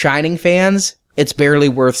rabid Shining fans, it's barely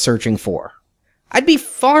worth searching for. I'd be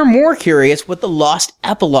far more curious what the lost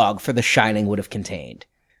epilogue for The Shining would have contained.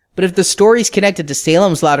 But if the stories connected to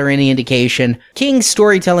Salem's Lot are any indication, King's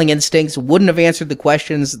storytelling instincts wouldn't have answered the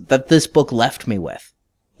questions that this book left me with.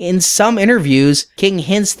 In some interviews, King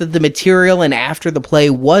hints that the material in After the Play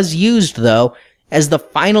was used, though, as the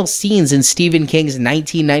final scenes in Stephen King's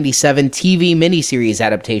 1997 TV miniseries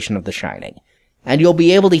adaptation of The Shining. And you'll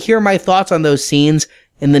be able to hear my thoughts on those scenes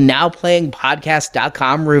in the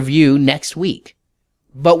NowPlayingPodcast.com review next week.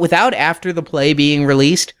 But without After the Play being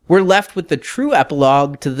released, we're left with the true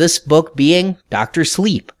epilogue to this book being Dr.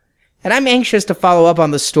 Sleep. And I'm anxious to follow up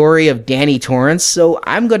on the story of Danny Torrance, so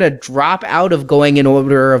I'm going to drop out of going in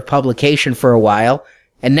order of publication for a while,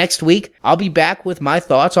 and next week I'll be back with my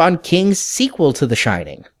thoughts on King's sequel to The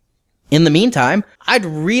Shining. In the meantime, I'd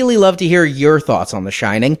really love to hear your thoughts on The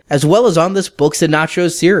Shining, as well as on this Books and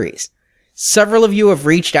Nachos series. Several of you have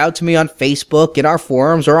reached out to me on Facebook, in our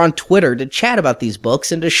forums, or on Twitter to chat about these books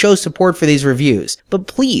and to show support for these reviews, but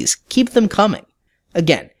please keep them coming.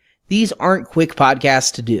 Again, these aren't quick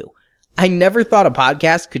podcasts to do. I never thought a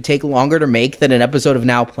podcast could take longer to make than an episode of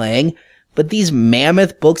Now Playing, but these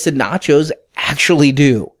mammoth Books and Nachos actually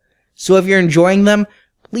do. So if you're enjoying them,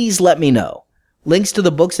 please let me know. Links to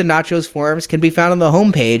the Books and Nachos forums can be found on the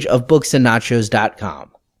homepage of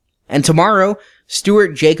booksandnachos.com. And tomorrow,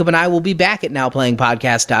 Stuart, Jacob, and I will be back at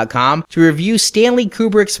NowPlayingPodcast.com to review Stanley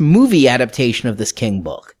Kubrick's movie adaptation of this King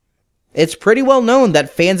book. It's pretty well known that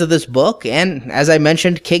fans of this book, and as I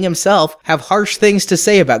mentioned, King himself, have harsh things to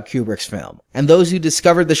say about Kubrick's film, and those who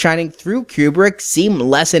discovered The Shining through Kubrick seem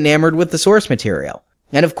less enamored with the source material.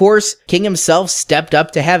 And of course, King himself stepped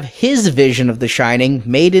up to have his vision of The Shining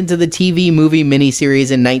made into the TV movie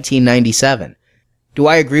miniseries in 1997. Do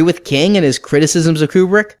I agree with King and his criticisms of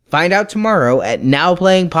Kubrick? Find out tomorrow at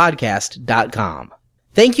NowPlayingPodcast.com.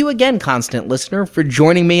 Thank you again, constant listener, for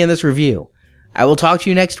joining me in this review. I will talk to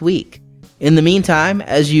you next week. In the meantime,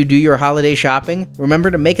 as you do your holiday shopping, remember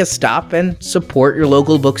to make a stop and support your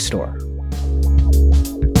local bookstore.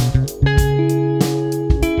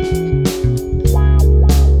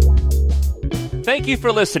 Thank you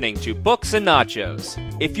for listening to Books and Nachos.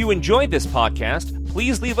 If you enjoyed this podcast,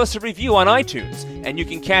 please leave us a review on iTunes, and you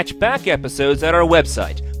can catch back episodes at our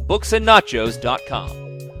website, booksandnachos.com.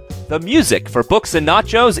 The music for Books and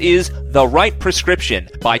Nachos is The Right Prescription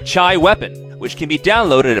by Chai Weapon, which can be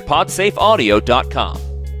downloaded at podsafeaudio.com.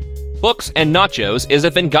 Books and Nachos is a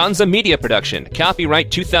Venganza Media production.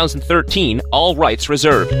 Copyright 2013, all rights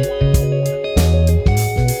reserved.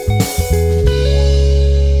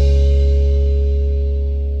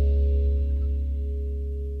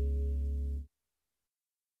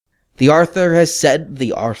 The Arthur has said,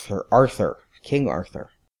 King Arthur.